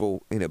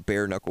successful in a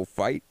bare knuckle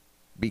fight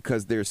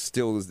because there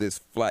still is this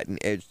flattened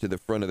edge to the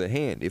front of the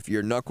hand. If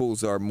your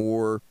knuckles are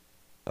more,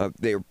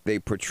 they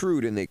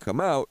protrude and they come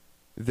out,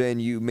 then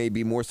you may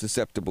be more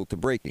susceptible to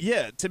breaking.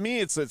 Yeah, to me,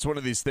 it's one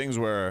of these things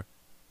where,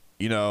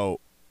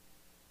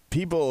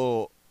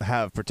 people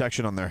have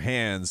protection on their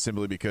hands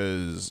simply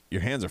because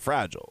your hands are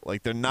fragile.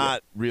 Like they're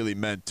not really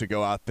meant to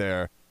go out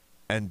there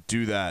and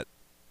do that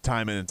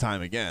time in and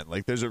time again.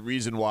 Like there's a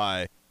reason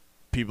why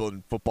people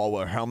in football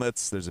wear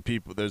helmets.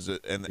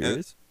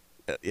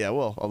 Yeah,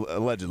 well,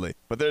 allegedly,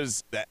 but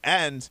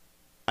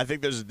I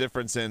think there's a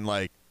difference in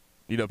like,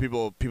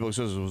 people was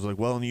like,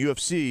 well, in the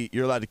UFC,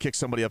 you're allowed to kick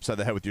somebody upside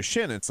the head with your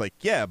shin. It's like,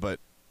 yeah, but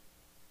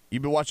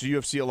you've been watching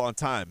UFC a long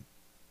time.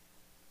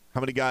 How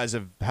many guys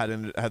have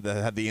had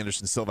the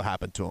Anderson Silva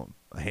happen to them?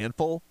 A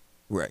handful,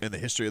 right? In the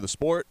history of the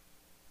sport,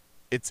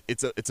 it's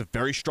a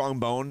very strong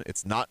bone.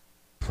 It's not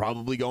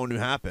probably going to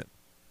happen.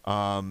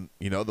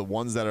 The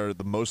ones that are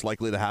the most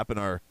likely to happen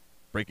are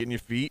breaking your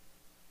feet,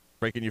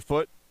 breaking your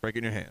foot,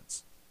 breaking your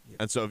hands. Yeah.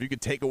 And so if you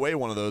could take away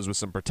one of those with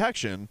some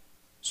protection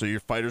so your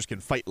fighters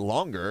can fight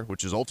longer,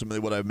 which is ultimately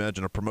what I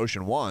imagine a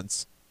promotion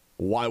wants,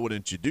 why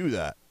wouldn't you do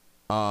that?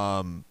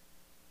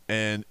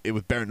 And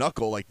with bare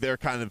knuckle, like they're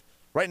kind of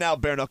right now,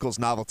 bare knuckle's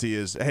novelty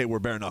is, hey, we're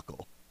bare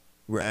knuckle.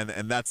 Right.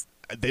 And that's,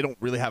 they don't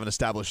really have an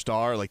established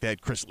star. Like they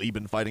had Chris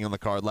Lieben fighting on the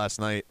card last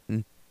night.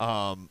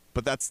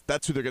 But that's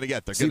who they're going to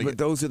get.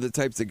 Those are the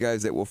types of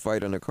guys that will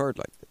fight on a card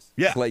like this.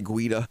 Yeah. Clay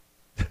Guida.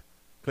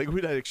 Clay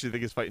Guida, I actually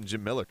think is fighting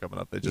Jim Miller coming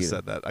up. They just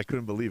said that. I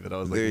couldn't believe it. I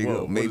was there like, you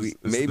whoa. Go.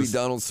 Maybe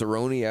Donald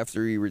Cerrone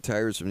after he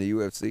retires from the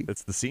UFC.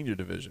 It's the senior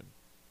division.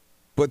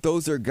 But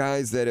those are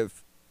guys that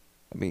have,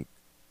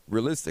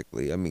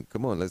 realistically,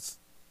 come on,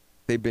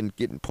 they've been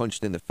getting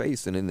punched in the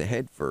face and in the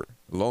head for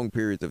long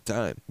periods of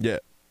time. Yeah.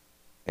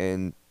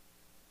 And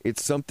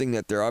it's something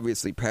that they're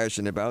obviously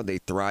passionate about. They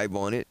thrive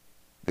on it.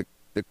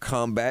 The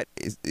combat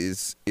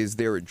is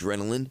their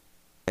adrenaline.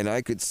 And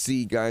I could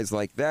see guys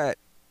like that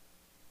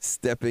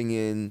stepping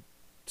in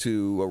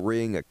to a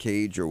ring, a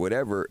cage, or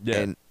whatever,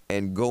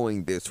 and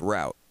going this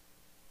route.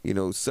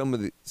 Some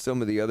of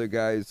the other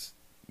guys,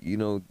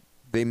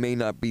 they may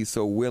not be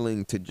so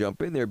willing to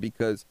jump in there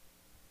because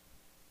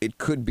it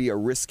could be a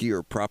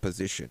riskier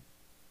proposition,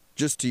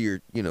 just to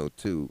your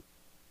to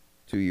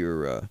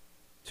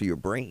your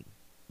brain.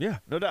 Yeah,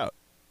 no doubt.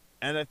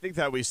 And I think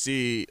that we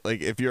see,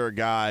 like, if you're a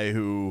guy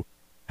who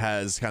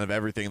has kind of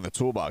everything in the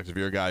toolbox, if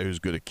you're a guy who's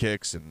good at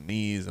kicks and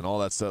knees and all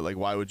that stuff, like,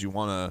 why would you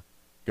want to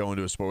go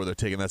into a sport where they're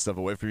taking that stuff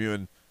away from you?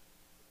 And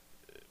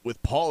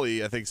with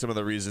Paulie, I think some of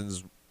the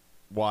reasons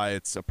why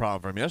it's a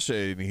problem for him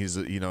yesterday, and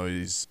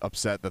he's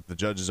upset that the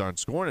judges aren't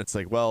scoring. It's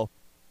like, well,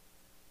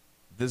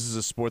 this is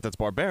a sport that's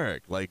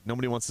barbaric. Like,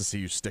 nobody wants to see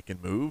you stick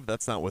and move.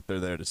 That's not what they're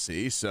there to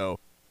see. So,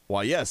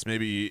 while yes,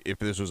 maybe if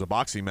this was a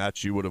boxing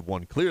match, you would have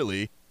won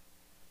clearly.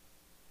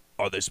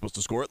 Are they supposed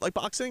to score it like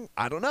boxing?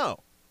 I don't know.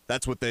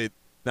 That's what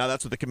Now,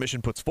 that's what the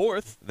commission puts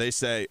forth. They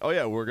say, oh,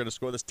 yeah, we're going to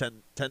score this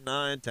 10-9,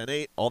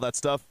 10-8, all that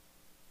stuff.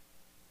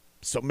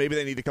 So maybe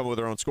they need to come up with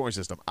their own scoring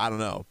system. I don't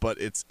know. But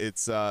it's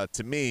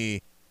to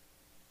me,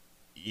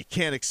 you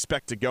can't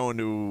expect to go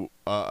into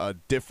a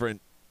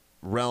different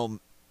realm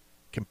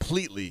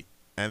completely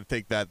and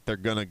think that they're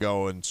going to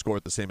go and score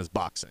it the same as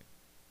boxing.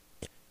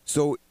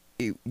 So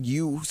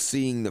you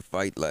seeing the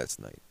fight last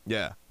night,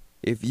 Yeah.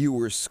 if you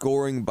were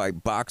scoring by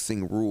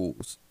boxing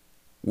rules,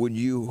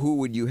 who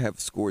would you have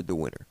scored the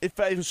winner? If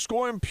I was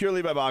scoring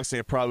purely by boxing,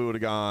 I probably would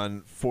have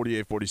gone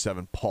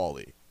 48-47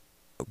 Paulie.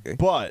 Okay.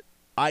 But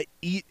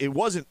it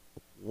wasn't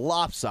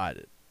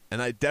lopsided,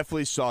 and I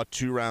definitely saw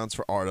 2 rounds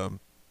for Artem,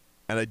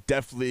 and I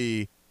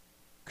definitely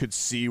could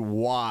see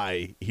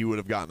why he would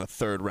have gotten a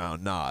 3rd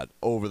round nod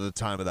over the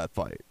time of that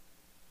fight.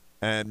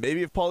 And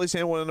maybe if Paulie's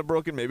hand wouldn't have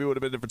broken, maybe it would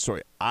have been a different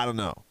story. I don't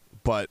know.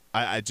 But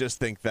I just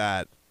think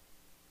that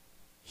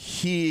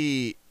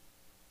he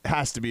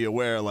has to be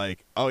aware,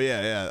 like, oh,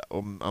 yeah,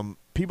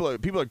 people are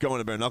going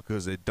to bare knuckle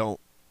because they don't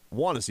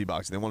want to see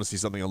boxing. They want to see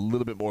something a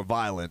little bit more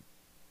violent,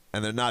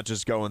 and they're not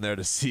just going there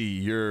to see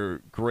your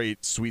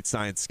great sweet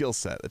science skill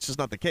set. That's just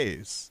not the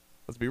case.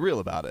 Let's be real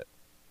about it.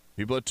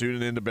 People are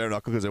tuning into bare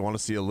knuckle because they want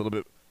to see a little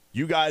bit.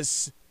 You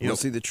guys, you know,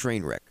 see the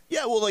train wreck.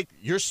 yeah, well, like,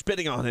 you're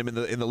spitting on him in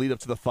the lead up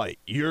to the fight.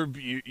 You're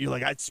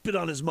like, I'd spit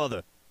on his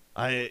mother.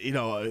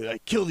 I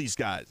kill these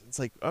guys. It's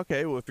like,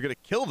 okay, well, if you're gonna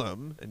kill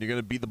them and you're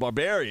gonna beat the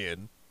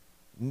barbarian,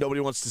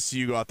 nobody wants to see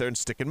you go out there and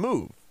stick and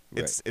move.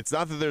 Right. It's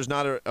not that there's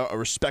not a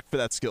respect for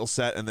that skill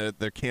set, and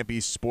there can't be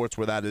sports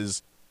where that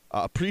is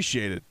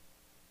appreciated,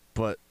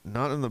 but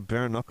not in the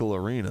bare knuckle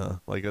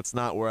arena. Like, that's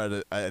not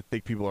where I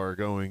think people are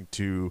going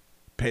to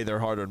pay their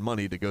hard-earned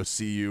money to go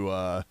see you.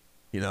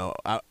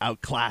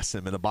 Outclass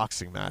him in a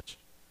boxing match.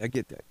 I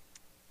get that.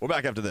 We're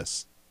back after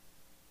this.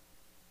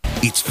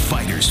 It's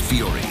Fighters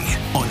Fury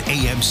on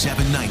AM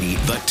 790,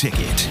 The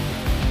Ticket.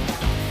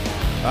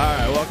 All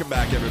right, welcome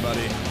back,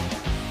 everybody.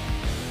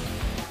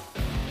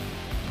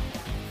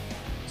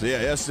 So,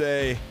 yeah,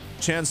 yesterday,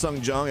 Chan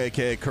Sung Jung,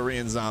 a.k.a.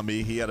 Korean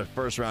Zombie, he had a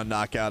first-round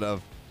knockout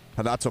of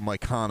Hanato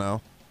Moicano.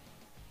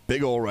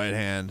 Big old right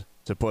hand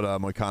to put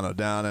Moicano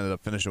down. Ended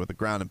up finishing with a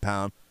ground and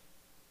pound.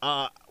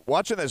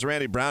 Watching this,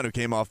 Randy Brown, who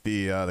came off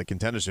the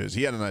Contender Series,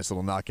 he had a nice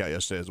little knockout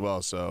yesterday as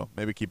well, so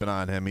maybe keep an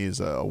eye on him. He's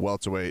a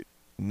welterweight.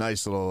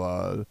 Nice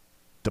little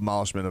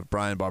demolishment of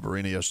Brian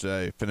Barberini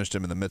yesterday. Finished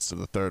him in the midst of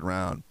the 3rd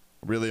round.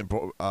 Really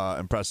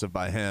impressive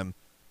by him.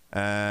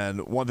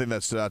 And one thing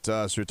that stood out to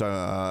us, we were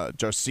talking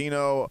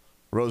Jarcino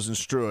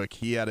Rosenstruik.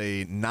 He had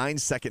a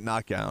 9-second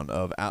knockout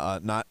of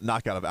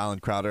Alan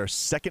Crowder.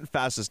 2nd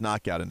fastest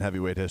knockout in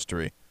heavyweight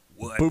history.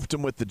 What? Booped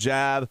him with the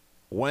jab,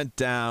 went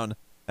down,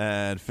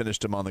 and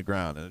finished him on the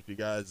ground. And if you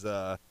guys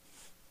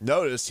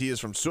notice, he is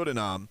from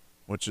Suriname,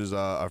 which is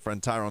our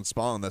friend Tyrone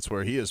Spalding. That's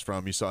where he is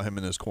from. You saw him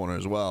in his corner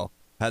as well.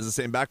 Has the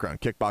same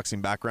background,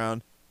 kickboxing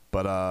background.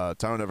 But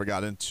Tyrone never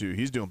got into –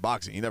 he's doing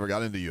boxing. He never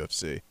got into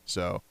UFC.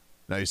 So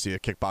now you see a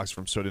kickboxer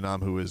from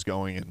Suriname who is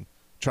going and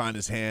trying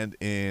his hand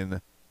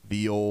in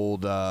the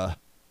old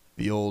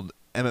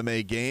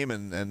MMA game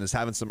and is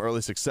having some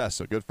early success.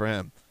 So good for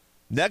him.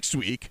 Next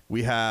week,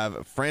 we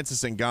have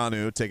Francis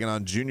Ngannou taking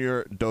on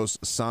Junior Dos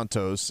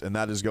Santos, and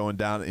that is going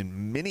down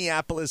in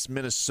Minneapolis,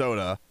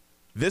 Minnesota.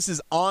 This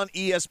is on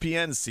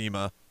ESPN,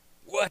 Sema.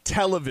 What?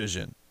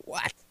 Television.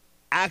 What?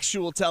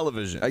 Actual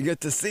television. I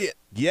get to see it.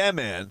 Yeah,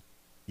 man.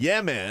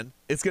 Yeah, man.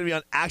 It's going to be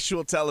on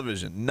actual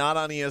television, not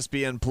on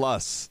ESPN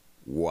Plus.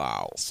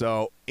 Wow.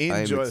 So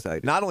enjoy. I am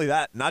excited. Not only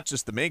that, not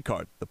just the main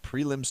card, the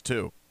prelims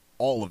too.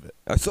 All of it.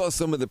 I saw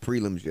some of the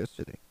prelims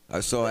yesterday.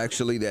 I saw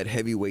actually that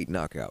heavyweight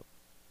knockout,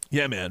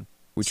 Yeah, man.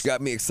 which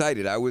got me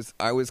excited. I was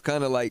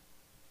kind of like,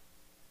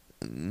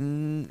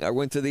 I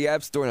went to the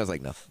App Store and I was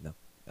like, no.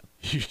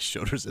 You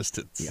showed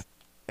resistance. Yeah.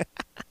 I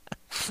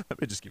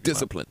may just give you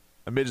Discipline.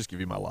 I may just give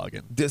you my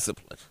login.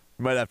 Discipline.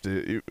 You might have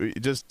to you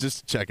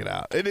just check it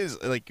out. It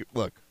is like,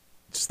 look,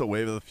 just the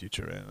wave of the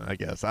future, man. I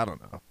guess I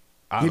don't know.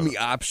 Give me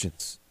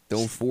options.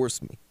 Don't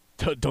force me.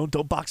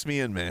 Don't box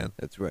me in, man.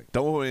 That's right.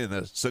 Don't put me in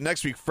this. So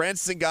next week,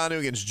 Francis Ngannou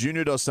against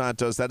Junior Dos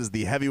Santos. That is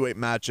the heavyweight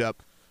matchup.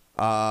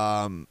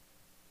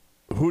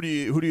 Who do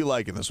you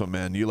like in this one,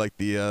 man? Do you like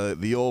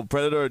the old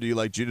Predator, or do you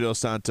like Junior Dos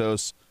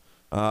Santos?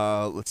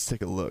 Let's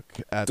take a look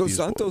at Dos these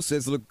Santos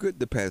has looked good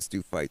the past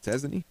 2 fights,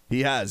 hasn't he?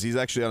 He has. He's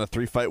actually on a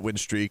 3-fight win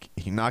streak.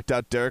 He knocked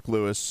out Derek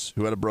Lewis,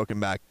 who had a broken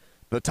back.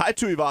 The Tai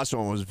Tuivasa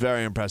one was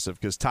very impressive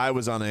because Tai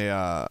was on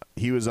a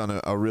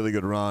really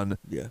good run,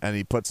 Yeah. and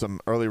he put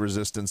some early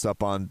resistance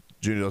up on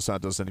Junior Dos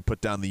Santos, and he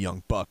put down the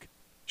young buck.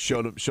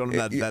 Showed him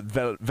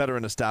that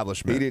veteran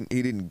establishment.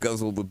 He didn't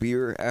guzzle the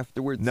beer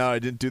afterwards. No, he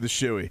didn't do the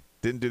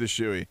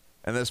shoey.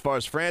 And as far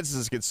as Francis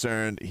is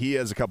concerned, he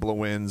has a couple of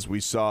wins. We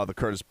saw the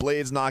Curtis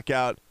Blades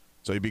knockout,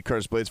 so he beat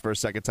Curtis Blades for a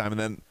second time. And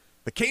then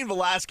the Cain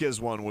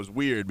Velasquez one was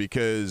weird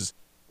because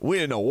we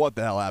didn't know what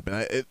the hell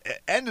happened. It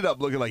ended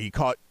up looking like he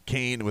caught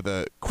Cain with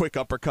a quick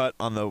uppercut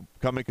on the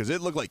coming because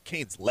it looked like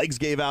Cain's legs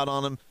gave out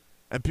on him.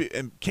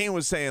 And Cain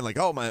was saying, like,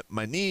 oh,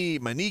 my knee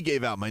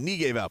gave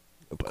out.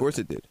 Of course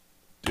it did.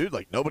 dude,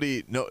 like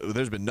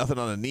there's been nothing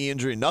on a knee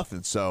injury,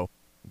 nothing. So,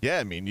 yeah,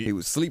 I mean, he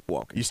was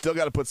sleepwalking. You still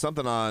got to put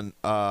something on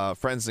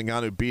Francis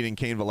Ngannou beating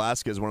Cain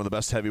Velasquez, one of the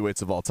best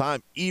heavyweights of all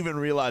time, even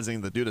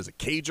realizing the dude has a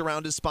cage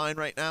around his spine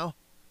right now.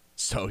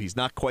 So he's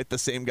not quite the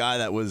same guy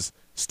that was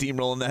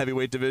steamrolling the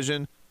heavyweight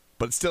division,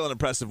 but it's still an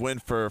impressive win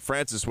for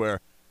Francis where,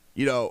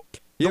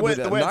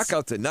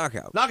 knockout to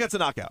knockout. Knockout to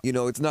knockout.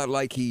 It's not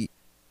like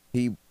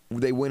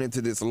they went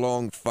into this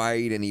long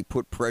fight and he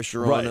put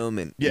pressure on him.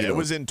 And it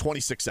was in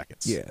 26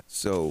 seconds. Yeah,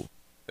 so.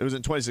 It was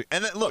in 26.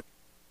 And then, look,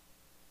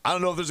 I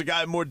don't know if there's a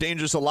guy more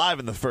dangerous alive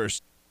in the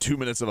first 2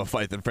 minutes of a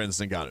fight than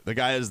Francis Ngannou. The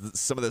guy has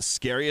some of the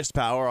scariest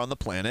power on the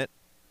planet.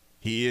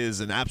 He is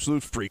an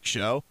absolute freak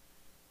show.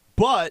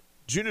 But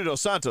Junior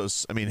Dos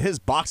Santos, I mean, his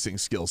boxing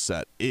skill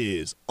set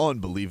is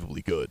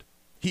unbelievably good.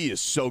 He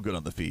is so good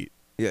on the feet.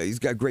 Yeah, he's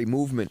got great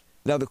movement.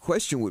 Now, the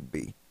question would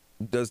be,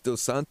 does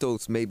Dos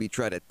Santos maybe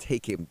try to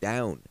take him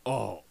down?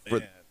 Oh,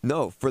 man.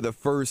 No, for the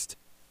first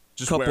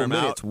couple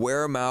minutes.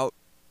 Wear him out,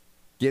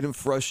 get him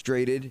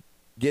frustrated,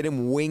 get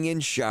him winging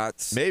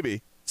shots.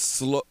 Maybe.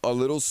 A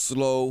little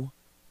slow,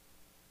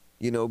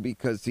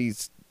 because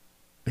he's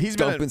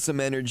dumping some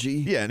energy.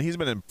 Yeah, and he's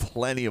been in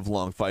plenty of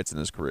long fights in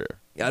his career.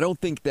 I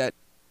don't think that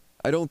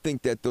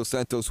Dos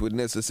Santos would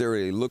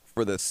necessarily look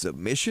for the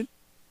submission.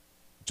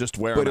 Just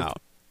wear him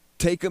out.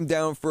 Take him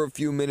down for a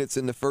few minutes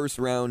in the first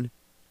round.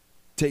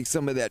 Take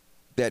some of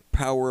that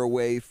power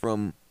away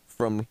from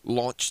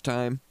launch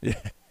time. Yeah.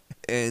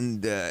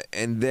 And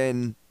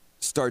then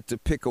start to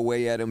pick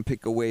away at him,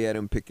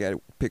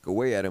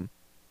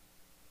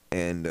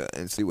 and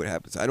see what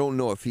happens. I don't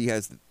know if he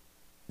has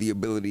the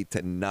ability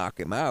to knock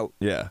him out.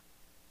 Yeah.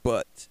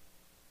 But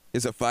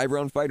is it a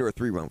 5-round fight or a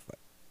 3-round fight?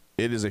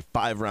 It is a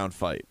 5-round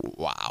fight.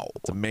 Wow.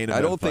 It's a main event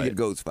I don't fight. think it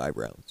goes 5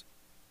 rounds.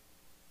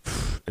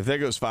 If that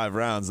goes 5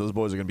 rounds, those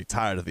boys are going to be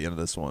tired at the end of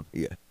this one.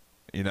 Yeah.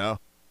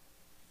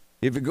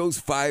 If it goes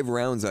 5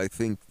 rounds, I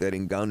think that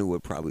Ngannou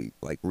would probably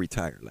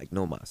retire, like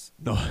no mas.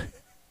 No.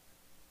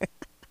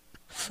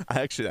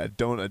 I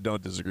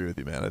don't disagree with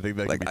you, man. I think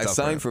that could be tough. I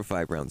signed for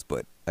 5 rounds,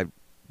 but I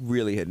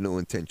really had no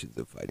intentions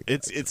of fighting.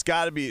 It's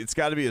got to be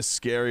a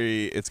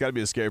scary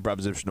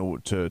proposition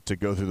to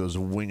go through those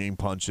winging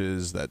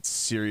punches, that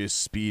serious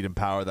speed and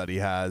power that he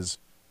has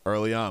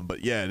early on.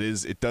 But yeah,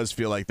 it does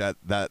feel like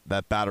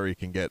that battery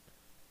can get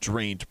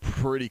drained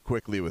pretty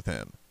quickly with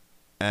him.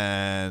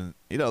 And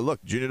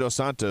look, Junior Dos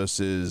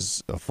Santos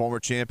is a former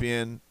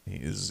champion.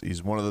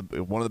 He's one of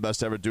the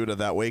best ever do it at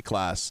that weight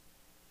class.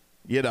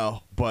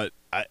 But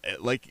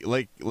like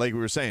we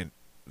were saying,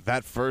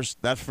 that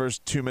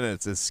first 2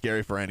 minutes is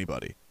scary for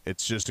anybody.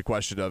 It's just a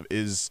question of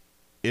is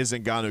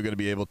Ngannou going to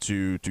be able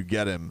to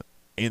get him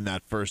in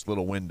that first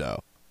little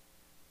window?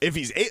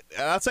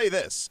 I'll tell you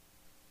this: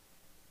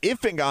 if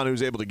Ngannou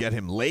is able to get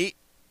him late,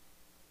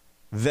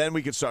 then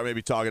we could start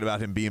maybe talking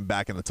about him being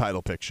back in the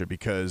title picture,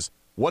 because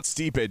what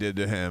Stipe did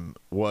to him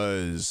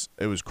was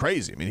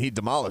crazy. I mean, he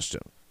demolished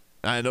him.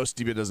 And I know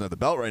Stipe doesn't have the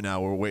belt right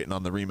now. We're waiting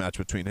on the rematch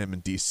between him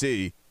and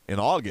DC in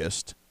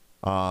August.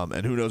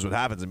 And who knows what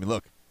happens. I mean,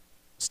 look,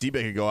 Stipe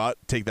could go out,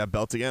 take that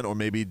belt again, or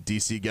maybe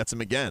DC gets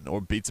him again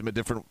or beats him a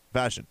different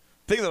fashion.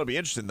 The thing that'll be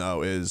interesting,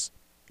 though, is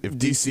if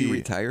DC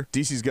retire?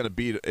 DC's going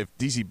to if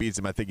DC beats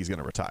him, I think he's going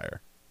to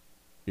retire.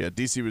 Yeah,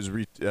 DC was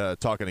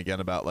talking again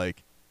about this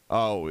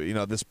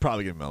is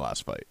probably going to be my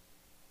last fight.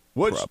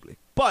 Probably.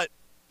 But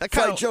that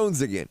fight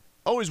Jones again.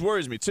 Always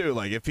worries me too.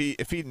 Like if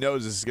he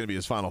knows this is going to be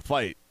his final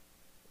fight,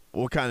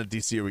 what kind of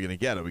DC are we going to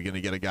get? Are we going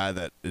to get a guy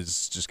that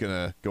is just going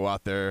to go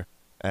out there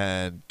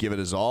and give it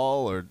his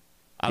all, or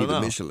I don't know?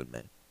 The Michelin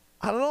Man.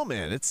 I don't know,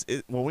 man.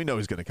 Well, we know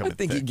he's going to come. I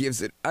think he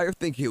gives it. I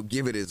think he'll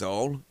give it his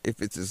all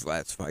if it's his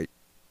last fight.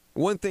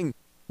 One thing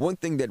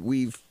that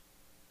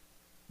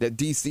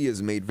DC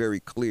has made very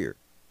clear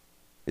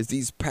is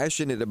he's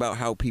passionate about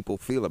how people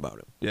feel about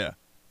him. Yeah.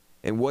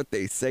 And what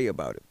they say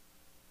about him.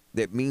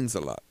 That means a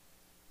lot.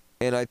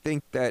 And I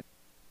think that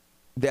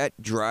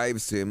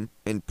drives him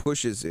and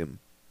pushes him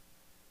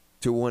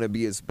to want to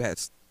be his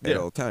best at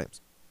all times.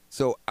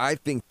 So I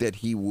think that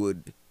he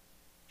would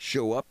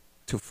show up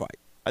to fight.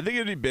 I think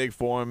it'd be big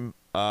for him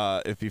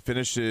if he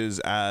finishes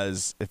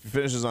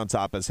on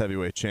top as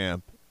heavyweight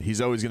champ. He's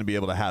always going to be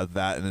able to have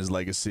that in his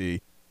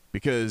legacy,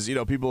 because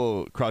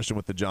people crushed him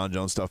with the John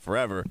Jones stuff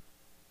forever.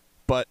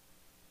 But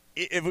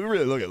if we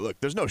really look,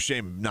 there's no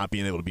shame not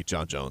being able to beat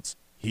John Jones.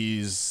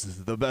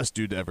 He's the best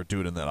dude to ever do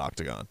it in that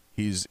octagon.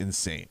 He's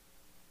insane.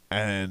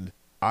 And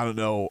I don't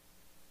know,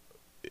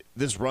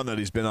 this run that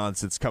he's been on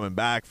since coming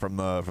back from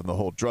the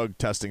whole drug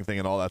testing thing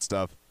and all that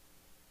stuff,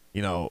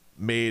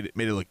 made it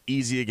look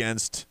easy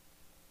against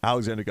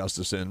Alexander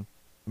Gustafsson,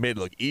 made it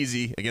look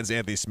easy against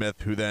Anthony Smith,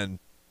 who then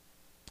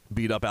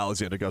beat up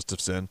Alexander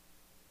Gustafsson.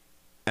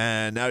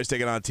 And now he's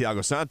taking on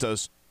Thiago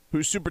Santos,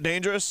 who's super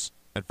dangerous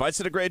and fights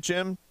at a great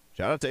gym.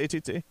 Shout out to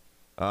ATT.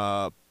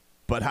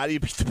 But how do you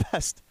beat the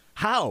best?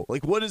 How?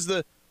 What is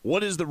the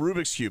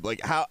Rubik's Cube?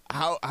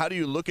 How do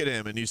you look at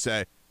him and you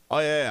say, oh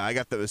yeah, I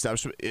got the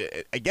establishment?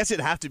 I guess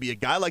it'd have to be a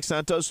guy like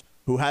Santos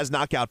who has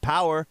knockout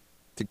power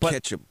to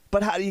catch him.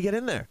 But how do you get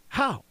in there?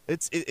 How?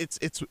 It's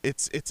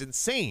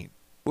insane.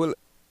 Well,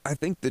 I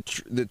think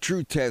the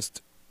true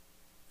test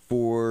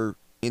for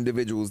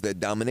individuals that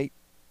dominate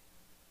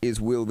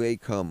is, will they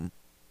come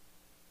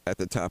at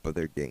the top of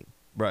their game?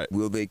 Right.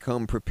 Will they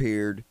come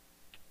prepared?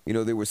 You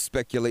know, there was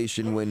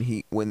speculation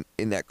when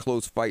in that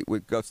close fight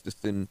with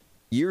Gustafsson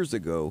years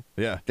ago,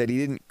 that he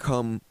didn't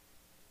come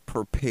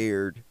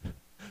prepared.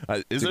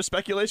 Is there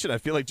speculation? I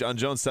feel like John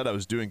Jones said I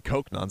was doing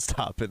coke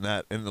nonstop in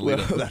the lead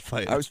up to that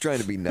fight. I was trying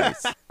to be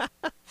nice.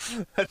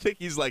 I think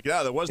he's like,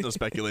 yeah, there was no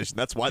speculation.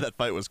 That's why that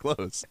fight was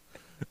close.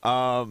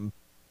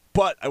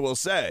 But I will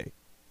say,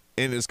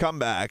 in his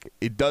comeback,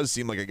 it does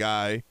seem like a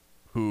guy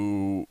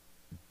who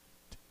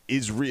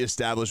is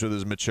reestablished with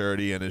his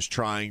maturity and is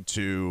trying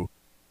to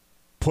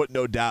put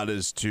no doubt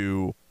as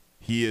to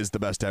he is the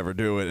best to ever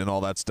do it and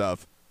all that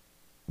stuff.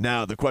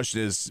 Now, the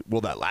question is,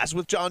 will that last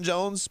with John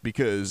Jones?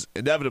 Because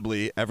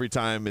inevitably, every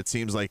time it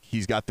seems like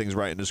he's got things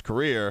right in his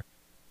career,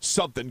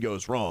 something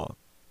goes wrong.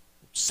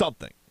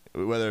 Something.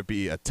 Whether it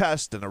be a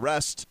test, an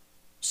arrest,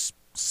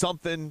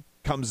 something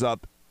comes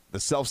up. The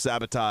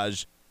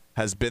self-sabotage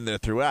has been there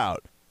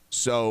throughout.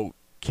 So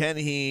can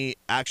he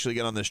actually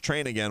get on this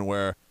train again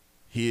where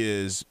he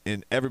is,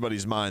 in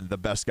everybody's mind, the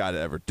best guy to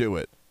ever do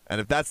it? And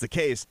if that's the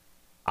case,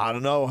 I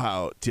don't know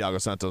how Thiago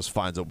Santos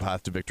finds a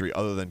path to victory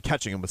other than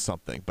catching him with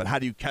something. But how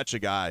do you catch a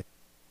guy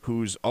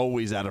who's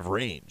always out of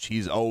range?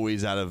 He's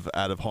always out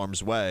of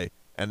harm's way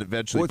and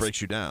eventually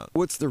breaks you down.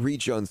 What's the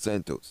reach on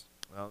Santos?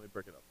 Well, let me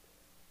break it up.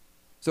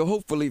 So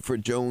hopefully for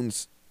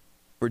Jones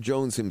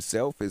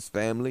himself, his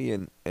family,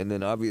 and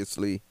then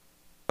obviously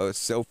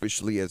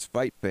selfishly as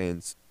fight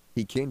fans,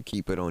 he can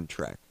keep it on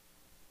track.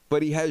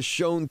 But he has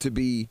shown to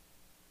be,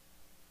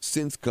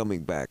 since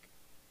coming back,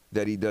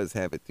 that he does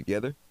have it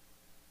together.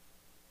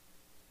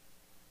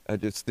 I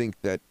just think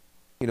that,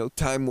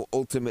 time will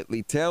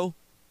ultimately tell.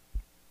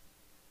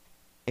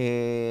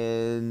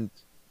 And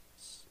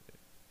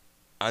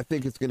I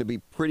think it's going to be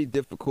pretty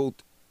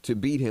difficult to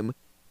beat him.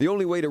 The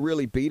only way to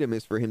really beat him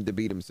is for him to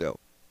beat himself.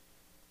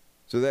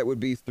 So that would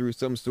be through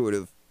some sort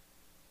of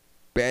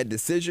bad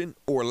decision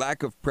or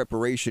lack of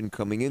preparation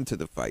coming into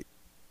the fight.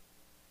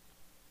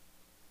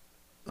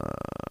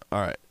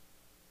 All right.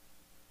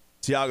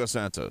 Thiago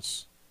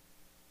Santos,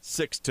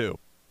 6'2".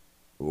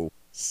 Ooh.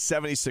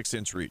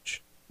 76-inch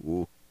reach.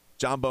 Ooh.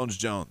 John Bones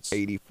Jones.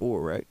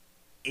 84, right?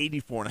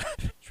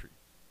 84.5-inch reach.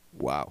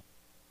 Wow.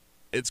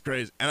 It's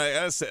crazy. And I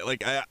gotta say,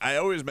 I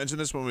always mention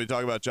this when we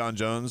talk about John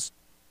Jones.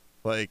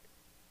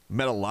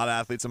 Met a lot of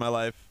athletes in my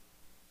life.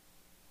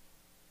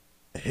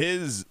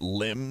 His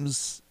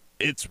limbs,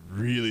 it's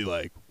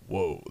really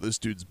whoa, this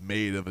dude's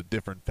made of a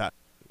different fat.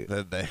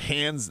 The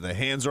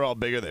hands are all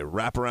bigger. They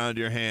wrap around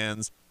your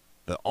hands.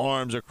 The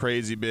arms are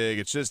crazy big.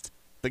 It's just,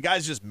 the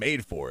guy's just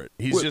made for it.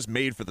 He's just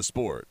made for the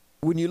sport.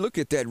 When you look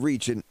at that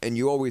reach, and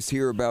you always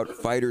hear about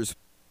fighters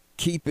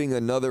keeping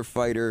another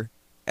fighter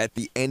at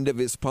the end of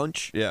his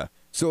punch. Yeah.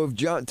 So if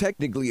John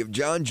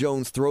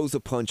Jones throws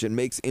a punch and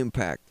makes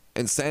impact,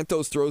 and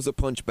Santos throws a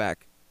punch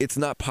back, it's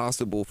not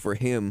possible for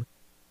him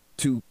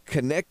to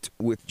connect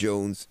with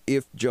Jones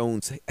if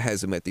Jones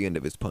has him at the end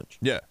of his punch.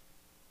 Yeah.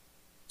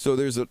 So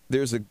there's a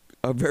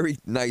very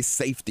nice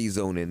safety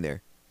zone in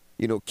there.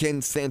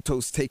 Can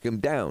Santos take him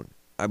down?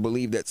 I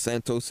believe that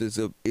Santos is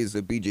a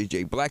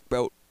BJJ black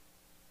belt.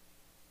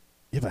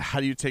 Yeah, but how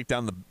do you take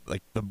down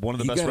the one of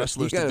the best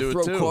wrestlers to do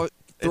it too?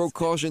 Throw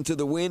caution to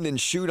the wind and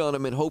shoot on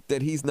him and hope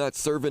that he's not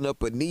serving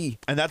up a knee.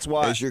 And that's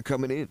why as you're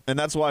coming in. And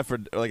that's why for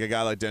a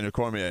guy like Daniel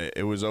Cormier,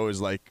 it was always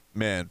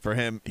man, for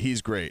him,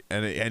 he's great,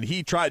 and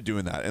he tried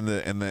doing that in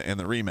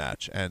the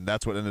rematch, and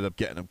that's what ended up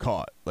getting him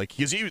caught.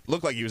 Because he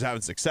looked like he was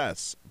having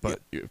success,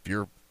 but if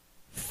you're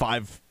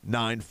 5'9",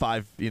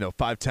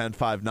 5'10",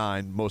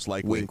 5'9", most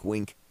likely. Wink,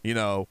 wink.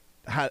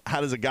 How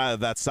does a guy of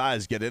that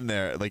size get in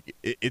there?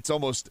 It's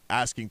almost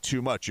asking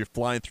too much. You're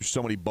flying through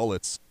so many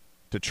bullets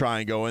to try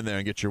and go in there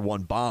and get your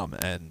one bomb,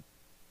 and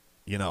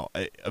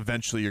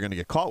eventually you're going to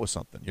get caught with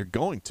something. You're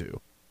going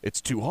to.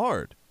 It's too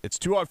hard. It's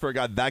too hard for a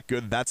guy that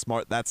good, that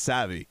smart, that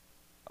savvy.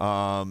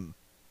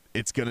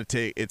 It's gonna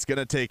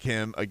take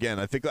him again.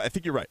 I think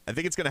you're right. I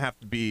think it's gonna have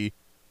to be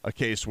a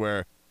case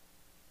where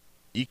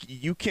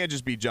you can't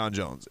just beat John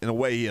Jones. In a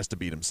way, he has to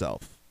beat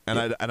himself. And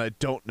I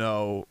don't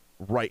know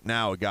right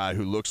now a guy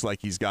who looks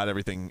like he's got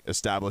everything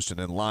established and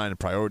in line and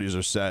priorities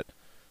are set.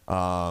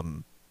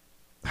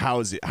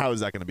 How is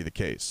that going to be the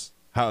case?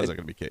 How is that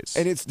going to be the case?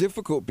 And it's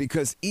difficult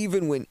because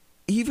even when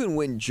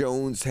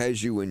Jones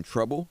has you in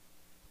trouble,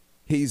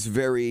 he's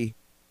very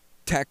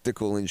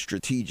tactical and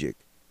strategic.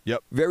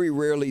 Yep. Very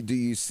rarely do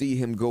you see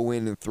him go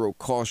in and throw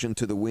caution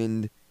to the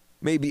wind.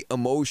 Maybe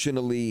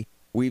emotionally,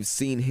 we've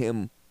seen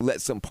him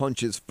let some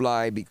punches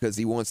fly because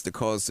he wants to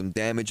cause some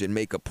damage and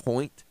make a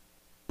point.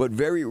 But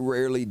very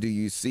rarely do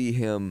you see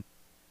him,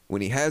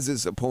 when he has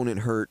his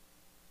opponent hurt,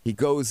 he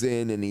goes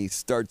in and he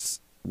starts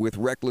with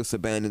reckless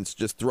abandon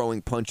just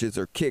throwing punches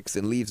or kicks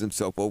and leaves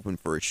himself open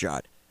for a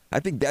shot. I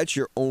think that's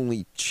your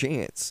only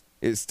chance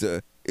is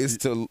to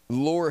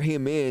lure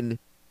him in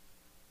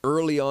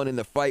early on in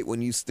the fight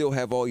when you still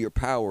have all your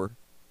power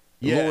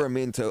Yeah. lure him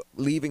into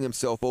leaving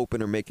himself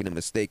open or making a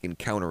mistake and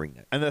countering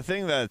that. And the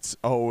thing that's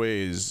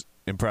always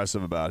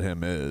impressive about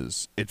him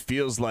is it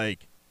feels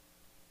like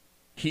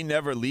he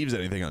never leaves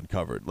anything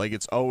uncovered. Like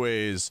it's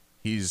always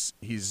he's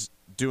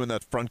doing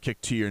that front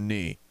kick to your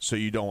knee so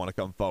you don't want to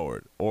come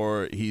forward,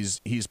 or he's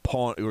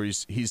pawing, or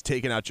he's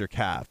taking out your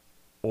calf,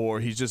 or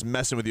he's just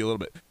messing with you a little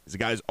bit. The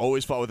guy's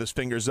always fought with his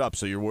fingers up,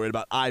 so you're worried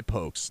about eye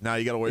pokes. Now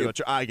you got to worry about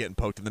your eye getting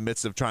poked in the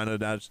midst of trying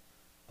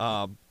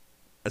to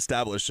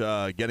establish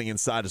getting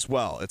inside as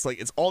well. It's like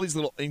it's all these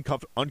little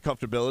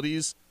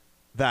uncomfortabilities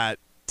that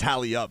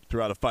tally up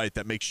throughout a fight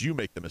that makes you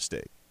make the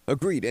mistake.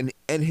 Agreed.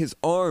 And his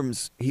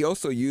arms, he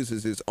also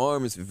uses his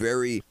arms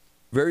very,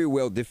 very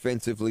well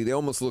defensively. They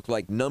almost look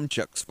like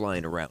nunchucks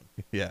flying around.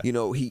 Yeah. You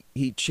know, he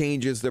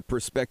changes the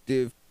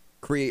perspective,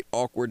 create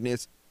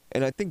awkwardness,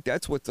 and I think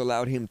that's what's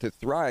allowed him to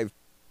thrive.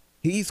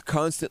 He's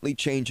constantly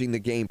changing the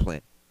game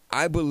plan.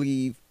 I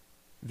believe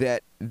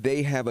that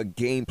they have a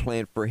game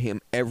plan for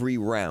him every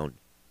round.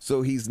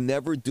 So he's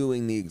never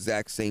doing the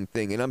exact same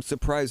thing. And I'm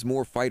surprised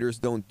more fighters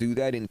don't do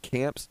that in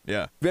camps.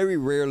 Yeah. Very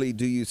rarely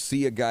do you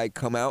see a guy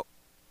come out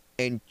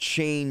and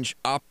change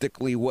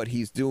optically what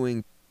he's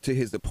doing to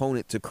his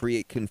opponent to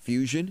create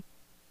confusion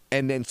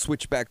and then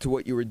switch back to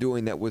what you were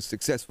doing that was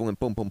successful and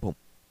boom, boom, boom.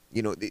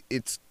 You know,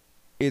 it's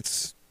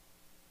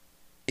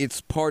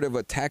part of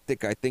a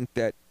tactic I think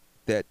that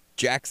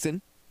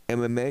Jackson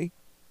MMA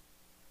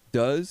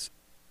does.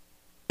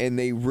 And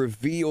they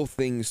reveal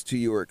things to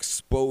you or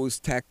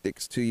expose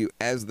tactics to you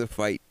as the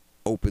fight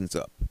opens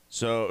up.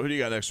 So who do you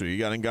got next week? You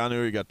got Ngannou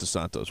or you got Dos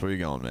Santos? Where are you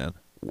going, man?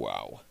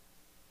 Wow.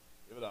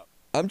 Give it up.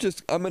 I'm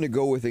going to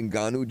go with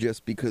Ngannou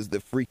just because the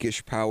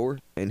freakish power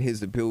and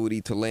his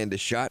ability to land a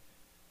shot.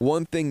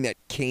 One thing that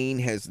Kane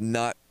has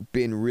not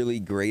been really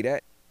great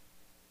at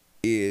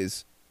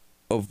is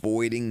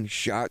avoiding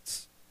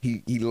shots.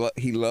 He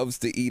loves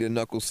to eat a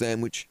knuckle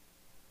sandwich.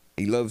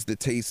 He loves the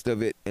taste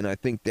of it, and I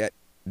think that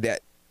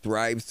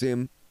thrives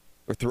him,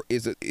 or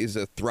is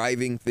a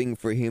thriving thing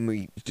for him.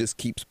 He just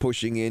keeps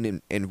pushing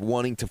in and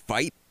wanting to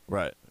fight.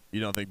 Right.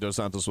 You don't think Dos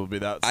Santos will be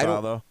that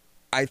style, though?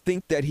 I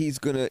think that he's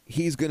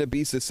gonna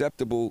be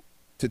susceptible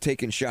to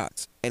taking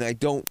shots, and I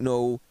don't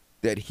know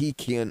that he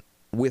can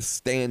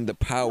withstand the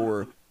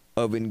power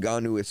of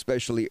Ngannou,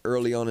 especially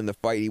early on in the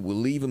fight. He will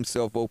leave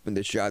himself open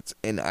to shots,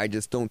 and I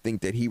just don't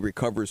think that he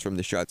recovers from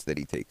the shots that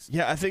he takes.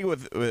 Yeah, I think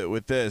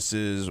with this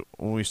is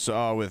when we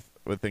saw with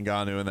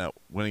Ngannou in that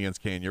win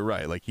against Kane, you're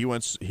right. Like he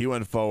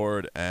went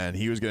forward and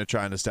he was going to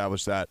try and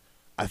establish that.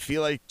 I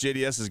feel like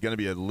JDS is going to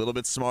be a little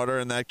bit smarter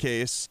in that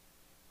case.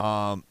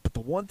 But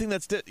the one thing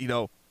that's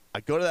I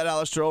go to that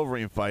Alistair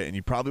Overeem fight, and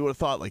you probably would have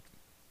thought like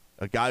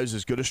a guy who's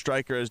as good a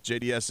striker as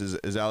JDS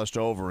is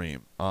Alistair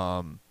Overeem.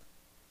 And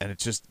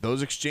it's just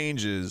those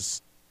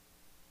exchanges.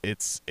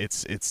 It's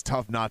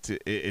tough not to.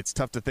 It's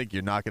tough to think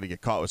you're not going to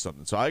get caught with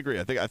something. So I agree.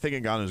 I think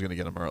Ngannou is going to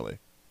get him early.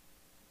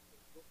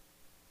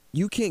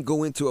 You can't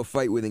go into a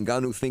fight with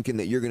Ngannou thinking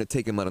that you're going to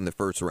take him out in the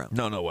first round.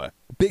 No way.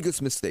 Biggest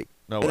mistake.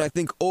 No way. And I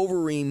think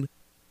Overeem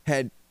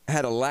had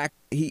a lack.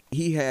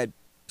 He had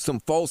some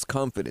false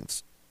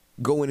confidence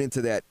going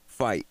into that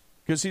fight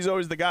because he's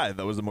always the guy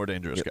that was the more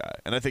dangerous guy,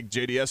 and I think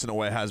JDS in a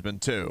way has been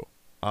too.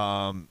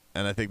 And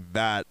I think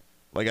that,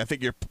 like, I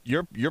think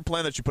your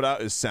plan that you put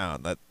out is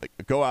sound. That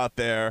go out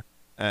there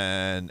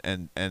and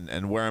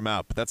wear him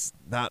out, but that's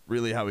not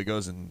really how he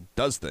goes and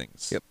does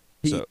things. Yep.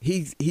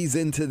 He's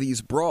into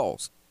these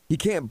brawls. He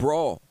can't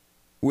brawl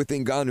with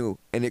Ngannou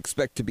and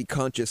expect to be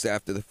conscious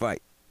after the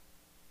fight.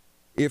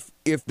 If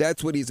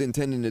that's what he's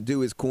intending to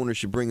do, his corner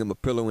should bring him a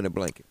pillow and a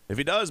blanket. If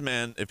he does,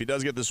 man, if he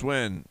does get this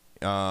win,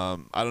 I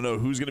don't know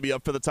who's going to be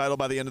up for the title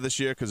by the end of this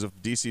year because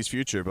of DC's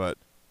future, but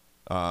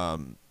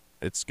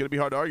it's going to be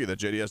hard to argue that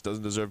JDS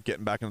doesn't deserve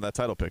getting back into that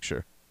title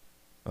picture.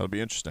 That'll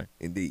be interesting.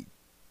 Indeed.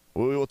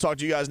 We will talk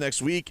to you guys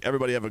next week.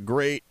 Everybody have a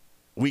great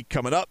week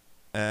coming up,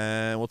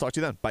 and we'll talk to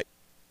you then. Bye.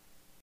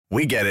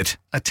 We get it.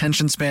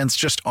 Attention spans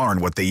just aren't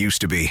what they used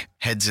to be.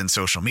 Heads in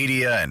social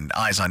media and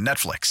eyes on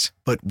Netflix.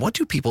 But what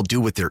do people do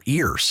with their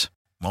ears?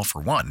 Well,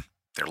 for one,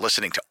 they're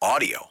listening to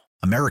audio.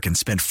 Americans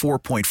spend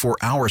 4.4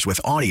 hours with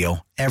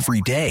audio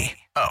every day.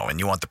 Oh, and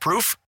you want the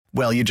proof?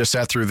 Well, you just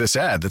sat through this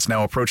ad that's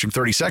now approaching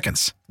 30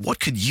 seconds. What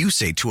could you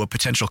say to a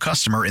potential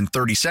customer in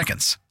 30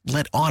 seconds?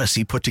 Let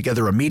Odyssey put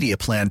together a media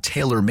plan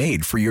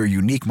tailor-made for your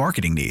unique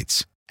marketing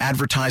needs.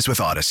 Advertise with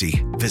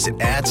Odyssey.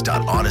 Visit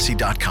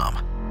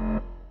ads.odyssey.com.